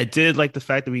 I did like the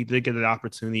fact that we did get an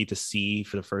opportunity to see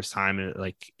for the first time,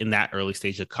 like in that early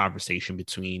stage of conversation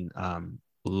between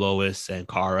Lois and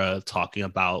Kara talking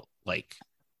about like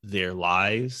their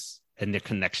lives and their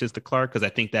connections to Clark. Because I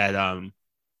think that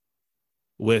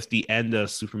with the end of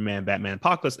Superman, Batman,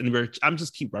 Apocalypse, and I'm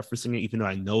just keep referencing it, even though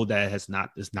I know that it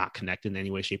is not connected in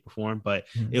any way, shape, or form. But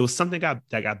it was something that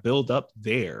got built up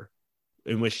there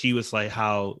in which she was like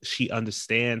how she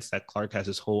understands that Clark has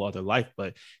this whole other life,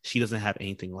 but she doesn't have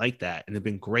anything like that. And it'd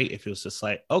been great if it was just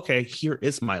like, okay, here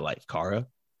is my life, Kara.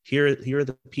 Here are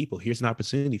the people. Here's an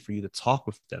opportunity for you to talk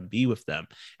with them, be with them.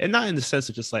 And not in the sense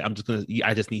of just like,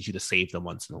 I just need you to save them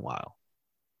once in a while.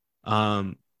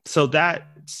 So that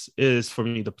is for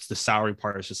me, the souring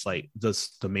part is just like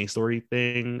the main story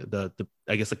thing, the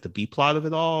I guess like the B plot of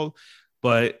it all.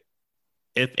 But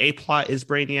if A plot is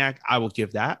Brainiac, I will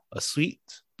give that a sweet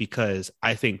because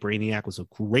I think Brainiac was a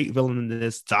great villain in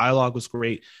this. Dialogue was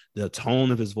great. The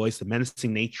tone of his voice, the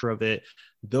menacing nature of it,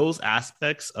 those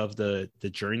aspects of the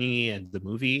journey and the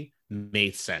movie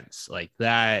made sense. Like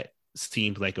that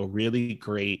seemed like a really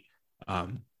great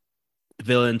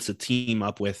villain to team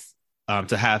up with,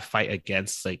 to have fight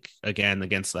against like the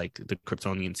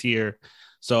Kryptonians here.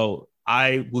 So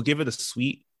I will give it a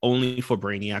sweet only for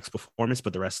Brainiac's performance,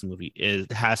 but the rest of the movie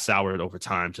has soured over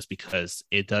time just because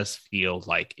it does feel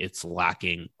like it's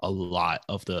lacking a lot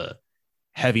of the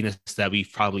heaviness that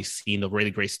we've probably seen, the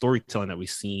really great storytelling that we've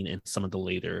seen in some of the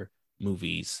later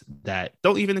movies that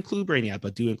don't even include Brainiac,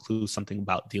 but do include something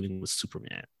about dealing with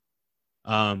Superman.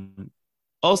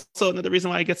 Also, another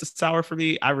reason why it gets a sour for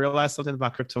me, I realized something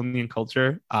about Kryptonian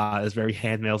culture is very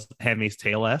Handmaid's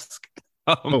Tale-esque.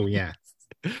 Oh, yeah.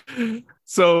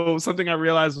 So something I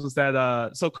realized was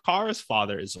that so Kara's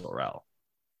father is Zor-El,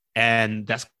 and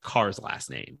that's Kara's last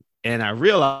name. And I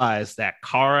realized that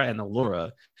Kara and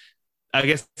Allura, I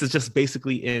guess it's just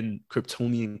basically in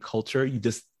Kryptonian culture,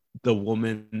 the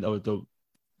woman or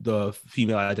the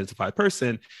female identified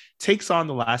person takes on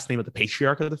the last name of the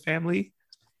patriarch of the family.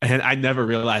 And I never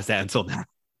realized that until now.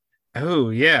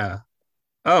 Oh, yeah.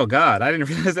 Oh, God. I didn't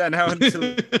realize that now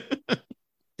until...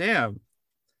 Damn.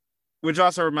 Which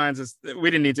also reminds us that we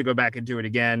didn't need to go back and do it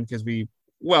again because we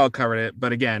well covered it.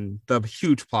 But again, the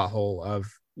huge plot hole of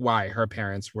why her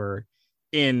parents were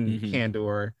in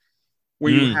Kandor,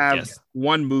 where you have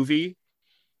one movie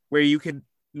where you could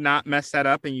not mess that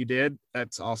up and you did.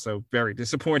 That's also very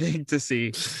disappointing to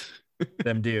see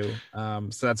them do.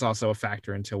 So that's also a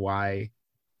factor into why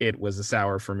it was a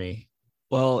sour for me.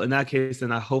 Well, in that case,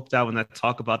 then I hope that when I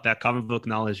talk about that comic book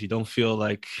knowledge, you don't feel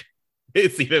like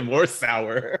it's even more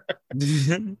sour.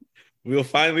 We'll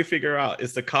finally figure out,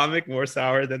 is the comic more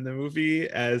sour than the movie?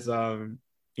 As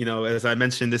as I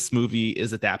mentioned, this movie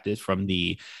is adapted from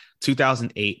the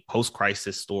 2008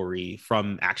 post-crisis story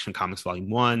from Action Comics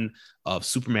Volume 1 of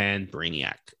Superman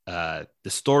Brainiac. The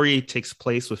story takes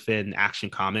place within Action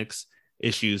Comics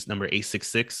issues number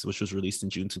 866, which was released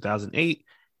in June 2008,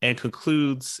 and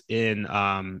concludes in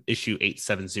issue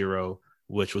 870,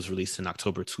 which was released in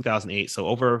October 2008. So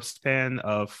over a span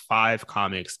of 5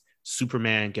 comics,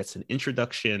 Superman gets an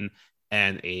introduction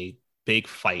and a big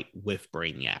fight with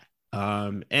Brainiac.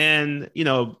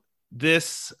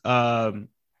 This, I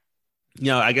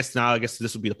guess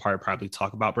this would be the part I probably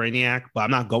talk about Brainiac, but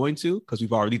I'm not going to because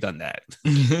we've already done that.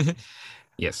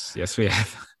 Yes, we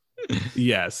have.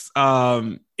 Yes.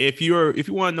 If you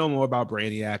want to know more about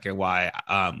Brainiac and why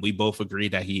we both agree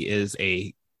that he is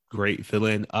a great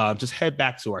villain, just head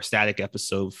back to our Static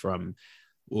episode from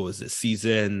what was it,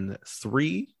 season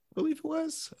 3, I believe it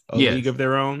was, League of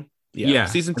Their Own. Yeah.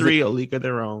 Season 3, A League of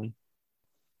Their Own.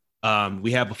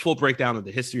 We have a full breakdown of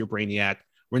the history of Brainiac.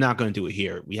 We're not going to do it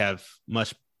here. We have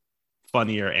much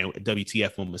funnier and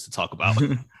WTF moments to talk about.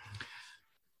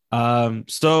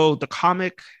 So the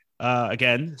comic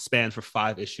again spanned for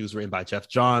 5 issues, written by Jeff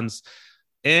Johns,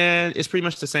 and it's pretty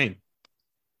much the same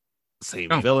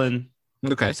villain,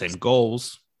 Okay. Same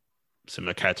goals,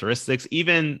 similar characteristics.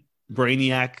 Even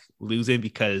Brainiac losing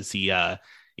because he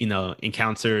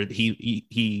encountered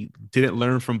he didn't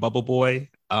learn from Bubble Boy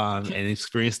and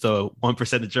experienced the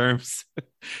 1% of germs.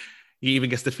 He even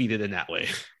gets defeated in that way.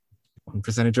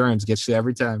 1% of germs gets you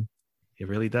every time. It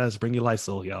really does. Bring your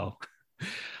Lysol, y'all.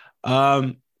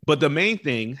 But the main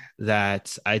thing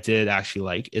that I did actually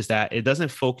like is that it doesn't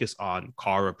focus on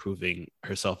Kara proving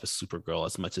herself as Supergirl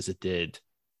as much as it did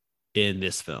in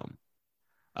this film.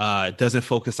 It doesn't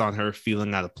focus on her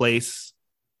feeling out of place.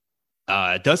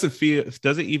 It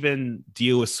doesn't even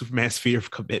deal with Superman's fear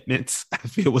of commitment. I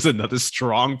feel it was another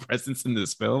strong presence in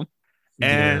this film.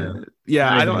 And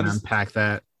I don't unpack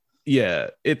that. Yeah,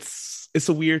 it's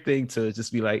a weird thing to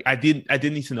just be like, I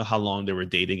didn't need to know how long they were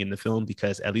dating in the film,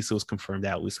 because at least it was confirmed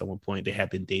that at least at one point they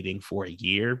had been dating for a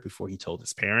year before he told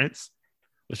his parents,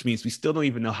 which means we still don't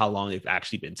even know how long they've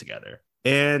actually been together.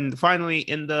 And finally,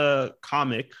 in the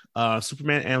comic,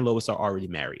 Superman and Lois are already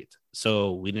married,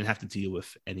 so we didn't have to deal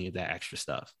with any of that extra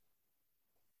stuff.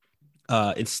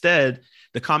 Instead,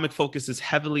 the comic focuses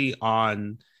heavily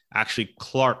on actually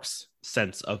Clark's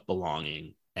sense of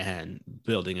belonging and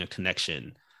building a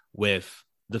connection with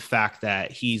the fact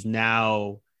that he's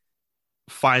now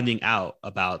finding out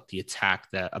about the attack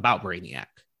about Brainiac.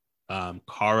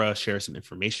 Kara shares some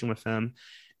information with him,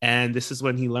 and this is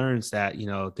when he learns that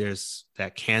there's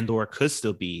that Kandor could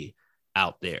still be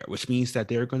out there, which means that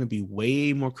there are going to be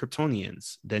way more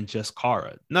Kryptonians than just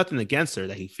Kara. Nothing against her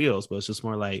that he feels, but it's just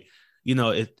more like,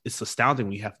 it's astounding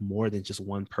we have more than just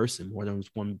one person, more than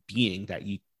one being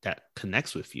that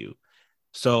connects with you.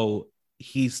 So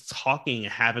he's talking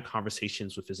and having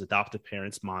conversations with his adoptive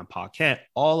parents, Mom and Pa Kent,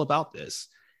 all about this.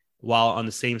 While on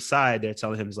the same side, they're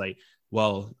telling him, is like,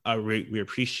 well, we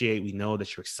appreciate, we know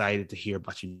that you're excited to hear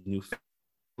about your new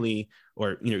family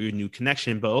or, your new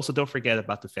connection, but also don't forget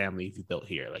about the family you built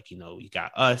here. Like, you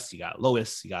got us, you got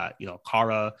Lois, you got,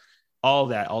 Kara, all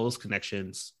that, all those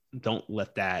connections. Don't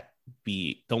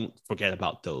forget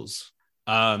about those.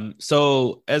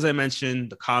 So as I mentioned,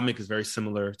 the comic is very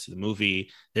similar to the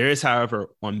movie. There is, however,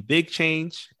 one big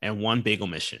change and one big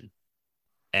omission,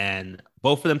 and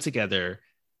both of them together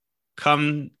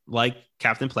come like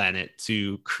Captain Planet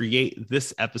to create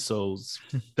this episode's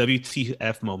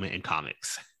WTF moment in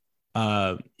comics.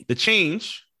 The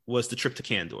change was the trip to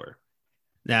Kandor.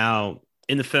 Now,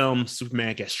 in the film,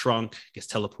 Superman gets shrunk, gets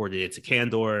teleported into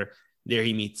Kandor. There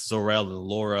he meets Zor-El and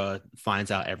Laura,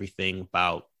 finds out everything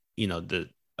about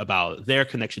about their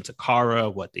connection to Kara,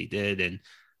 what they did, and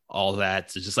all that.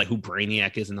 So just like who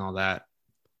Brainiac is and all that.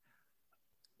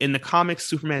 In the comics,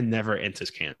 Superman never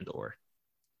enters Kandor.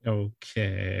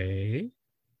 Okay.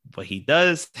 But he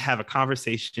does have a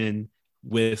conversation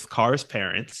with Kara's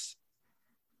parents.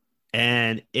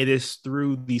 And it is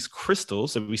through these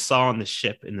crystals that we saw on the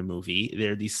ship in the movie.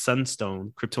 They're these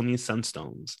Kryptonian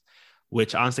sunstones,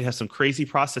 which honestly has some crazy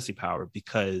processing power,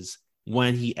 because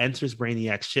when he enters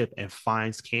Brainiac's ship and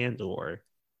finds Kandor,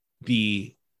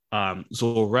 the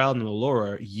Zor-El and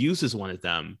Laura uses one of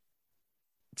them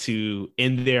to,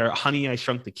 in their Honey, I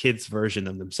Shrunk the Kids version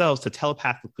of themselves, to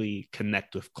telepathically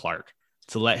connect with Clark,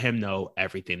 to let him know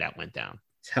everything that went down.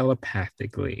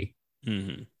 Telepathically.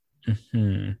 Mm-hmm.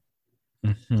 Mm-hmm.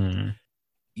 Mm-hmm.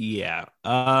 Yeah.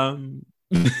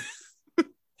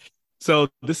 So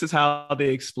this is how they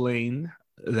explain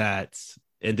that.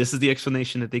 And this is the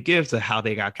explanation that they give to how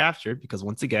they got captured, because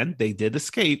once again, they did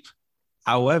escape.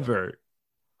 However,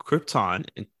 Krypton,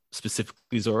 and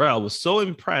specifically Zor-El, was so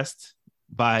impressed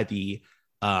by the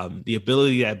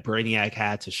ability that Brainiac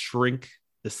had to shrink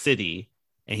the city.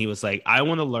 And he was like, I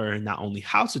want to learn not only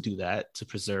how to do that to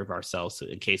preserve ourselves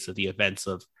in case of the events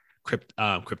of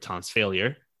Krypton's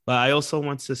failure, but I also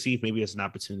want to see if maybe there's an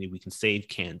opportunity we can save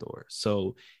Kandor.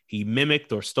 So he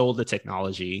mimicked or stole the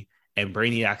technology, and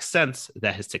Brainiac sensed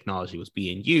that his technology was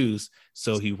being used.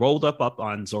 So he rolled up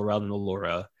on Zor-El and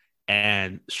Laura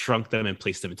and shrunk them and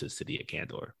placed them into the city of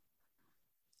Kandor.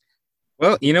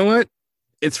 Well, you know what?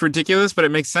 It's ridiculous, but it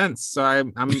makes sense. So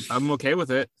I'm okay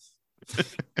with it.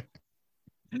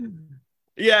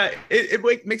 Yeah,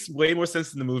 it makes way more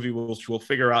sense in the movie. We'll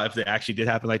figure out if it actually did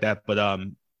happen like that. But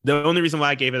the only reason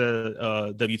why I gave it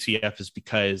a WTF is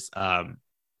because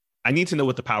I need to know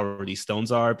what the power of these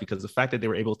stones are, because the fact that they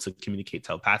were able to communicate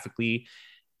telepathically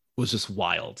was just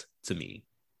wild to me.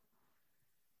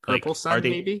 Purple sun,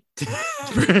 maybe?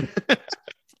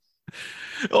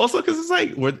 Also, because it's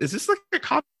like, is this like a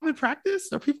common practice?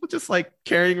 Are people just like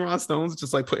carrying around stones,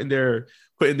 just like putting their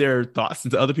thoughts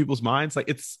into other people's minds? Like,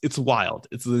 it's wild.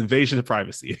 It's an invasion of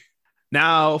privacy.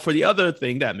 Now, for the other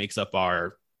thing that makes up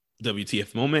our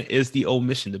WTF moment is the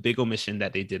omission, the big omission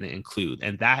that they didn't include,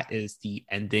 and that is the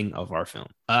ending of our film.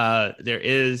 There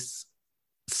is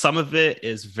some of it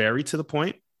is very to the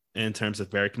point in terms of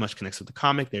very much connects with the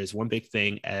comic. There's one big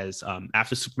thing as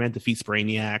after Superman defeats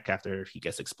Brainiac, after he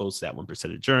gets exposed to that 1%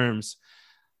 of germs,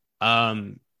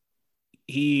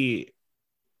 he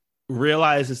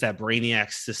realizes that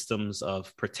Brainiac's systems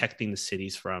of protecting the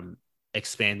cities from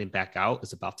expanding back out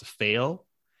is about to fail.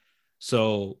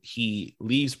 So he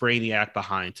leaves Brainiac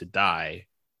behind to die,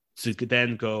 to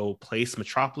then go place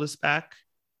Metropolis back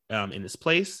in his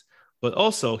place. But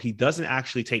also, he doesn't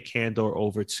actually take Kandor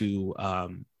over to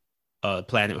a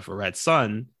planet with a red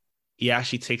sun. He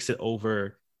actually takes it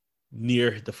over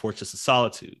near the Fortress of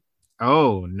Solitude.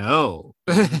 Oh, no.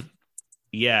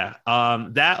 Yeah.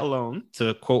 That alone,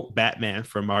 to quote Batman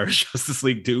from our Justice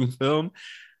League Doom film,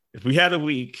 if we had a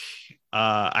week,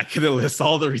 I could list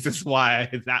all the reasons why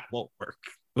that won't work.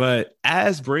 But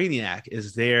as Brainiac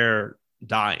is there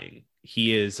dying,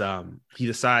 he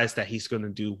decides that he's going to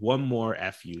do one more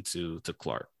FU to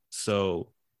Clark.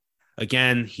 So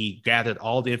again, he gathered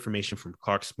all the information from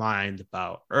Clark's mind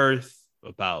about Earth,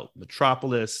 about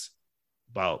Metropolis,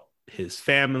 about his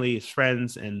family, his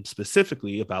friends, and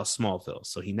specifically about Smallville.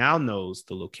 So he now knows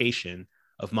the location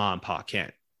of Ma and Pa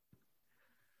Kent.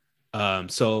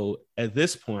 So at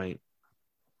this point,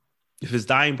 if his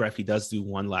dying breath, he does do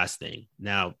one last thing.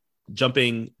 Now,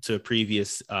 jumping to a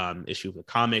previous issue of the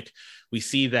comic, we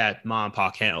see that Ma and Pa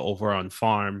Kent over on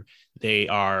farm,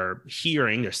 they're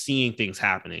seeing things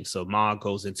happening. So Ma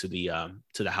goes into the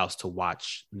house to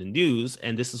watch the news,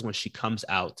 and this is when she comes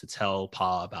out to tell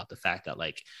Pa about the fact that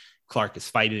like Clark is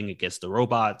fighting against the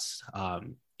robots,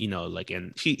 and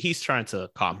he's trying to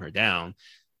calm her down.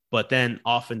 But then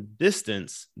off in the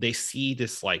distance, they see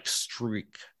this like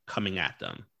streak coming at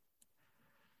them.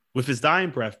 With his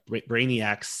dying breath,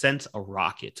 Brainiac sent a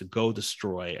rocket to go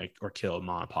destroy or kill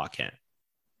Ma and Pa Kent.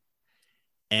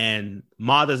 And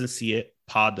Ma doesn't see it.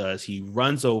 Pa does. He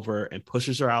runs over and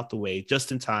pushes her out the way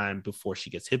just in time before she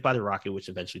gets hit by the rocket, which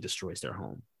eventually destroys their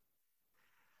home.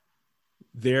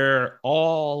 They're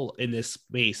all in this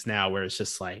space now where it's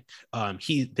just like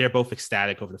they're both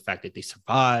ecstatic over the fact that they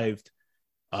survived.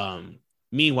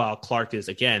 Meanwhile, Clark is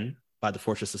again by the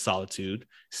Fortress of Solitude,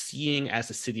 seeing as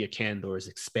the city of Kandor is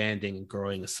expanding and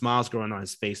growing, a smile's growing on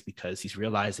his face because he's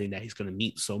realizing that he's going to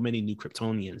meet so many new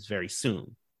Kryptonians very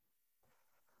soon.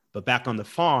 But back on the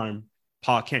farm,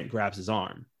 Pa Kent grabs his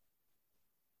arm,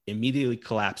 immediately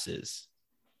collapses,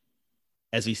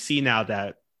 as we see now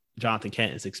that Jonathan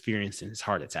Kent is experiencing his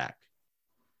heart attack.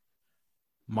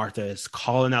 Martha is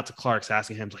calling out to Clark,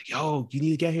 asking him like, "Yo, you need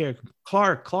to get here,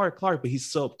 Clark." But Clark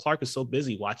is so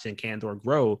busy watching Kandor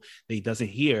grow that he doesn't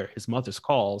hear his mother's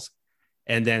calls.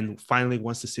 And then finally,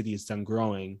 once the city is done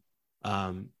growing,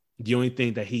 the only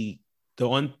thing that the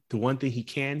one thing he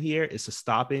can hear is the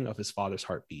stopping of his father's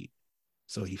heartbeat.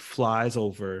 So he flies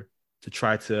over to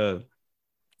try to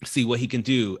see what he can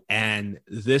do. And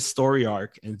this story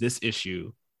arc and this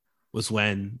issue was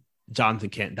when Jonathan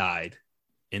Kent died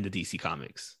in the DC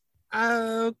Comics.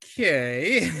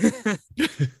 Okay.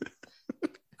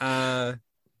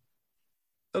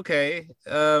 Okay.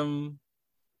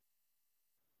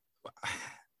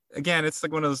 Again, it's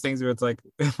like one of those things where it's like,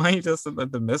 why you just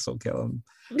let the missile kill him?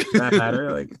 Does that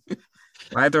matter? Like,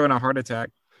 why throw in a heart attack?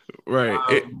 Right.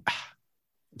 It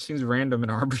seems random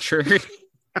and arbitrary.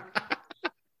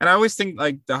 And I always think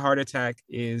like the heart attack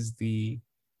is the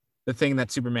thing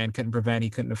that Superman couldn't prevent. He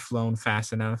couldn't have flown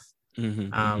fast enough.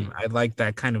 I like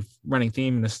that kind of running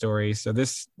theme in the story. So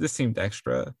this seemed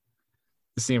extra.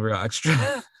 This seemed real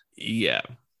extra. Yeah.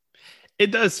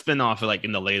 It does spin off like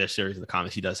in the later series of the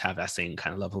comics. He does have that same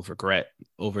kind of level of regret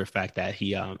over the fact that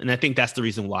he and I think that's the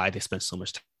reason why they spent so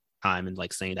much time and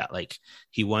like saying that like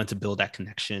he wanted to build that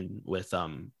connection with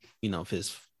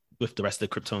with the rest of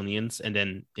the Kryptonians, and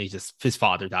then his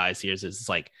father dies. Here's is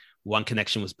like one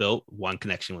connection was built, one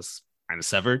connection was kind of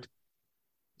severed.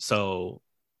 So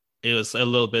it was a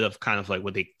little bit of kind of like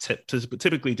what they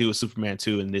typically do with Superman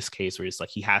 2 in this case, where it's like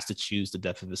he has to choose the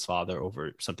death of his father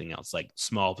over something else. Like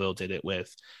Smallville did it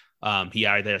with he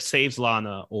either saves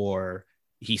Lana or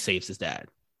he saves his dad,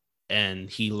 and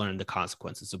he learned the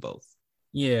consequences of both.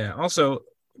 Yeah. Also,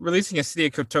 releasing a city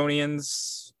of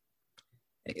Kryptonians,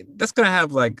 that's gonna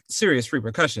have like serious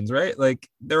repercussions, right? Like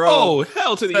they're all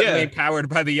hell to the powered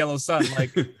by the yellow sun.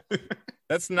 Like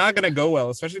that's not gonna go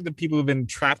well, especially the people who've been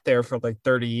trapped there for like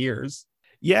 30 years.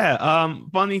 Yeah.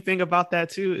 Funny thing about that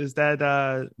too is that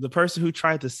the person who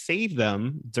tried to save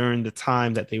them during the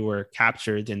time that they were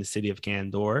captured in the city of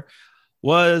Kandor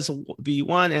was the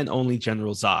one and only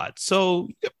General Zod. So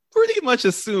pretty much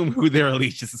assume who their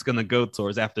allegiance is going to go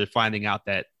towards after finding out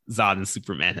that Zod and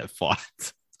Superman have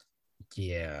fought.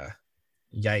 Yeah.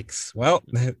 Yikes. Well,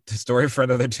 the story for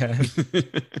another time.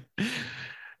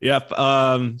 Yep.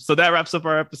 So that wraps up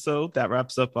our episode. That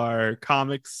wraps up our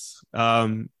comics.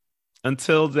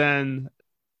 Until then,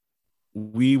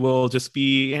 we will just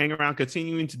be hanging around,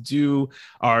 continuing to do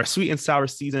our sweet and sour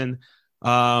season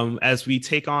as we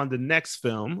take on the next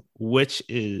film, which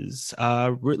is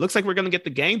looks like we're going to get the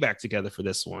gang back together for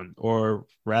this one, or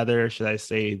rather, should I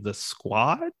say the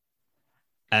squad,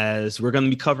 as we're going to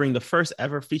be covering the first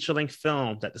ever feature-length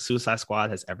film that the Suicide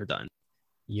Squad has ever done.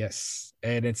 Yes.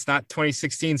 And it's not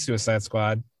 2016 Suicide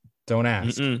Squad. Don't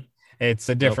ask. Mm-mm. It's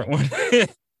a different one.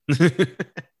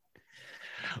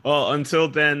 Well, until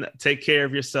then, take care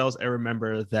of yourselves and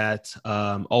remember that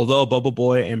although Bubble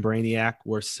Boy and Brainiac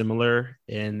were similar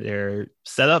in their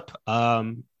setup,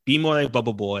 be more like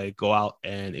Bubble Boy. Go out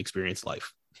and experience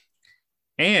life.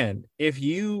 And if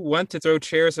you want to throw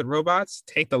chairs at robots,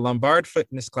 take the Lombard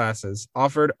fitness classes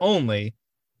offered only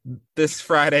this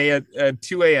Friday at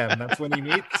 2 a.m. That's when he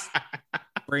meets.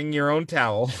 Bring your own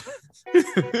towel.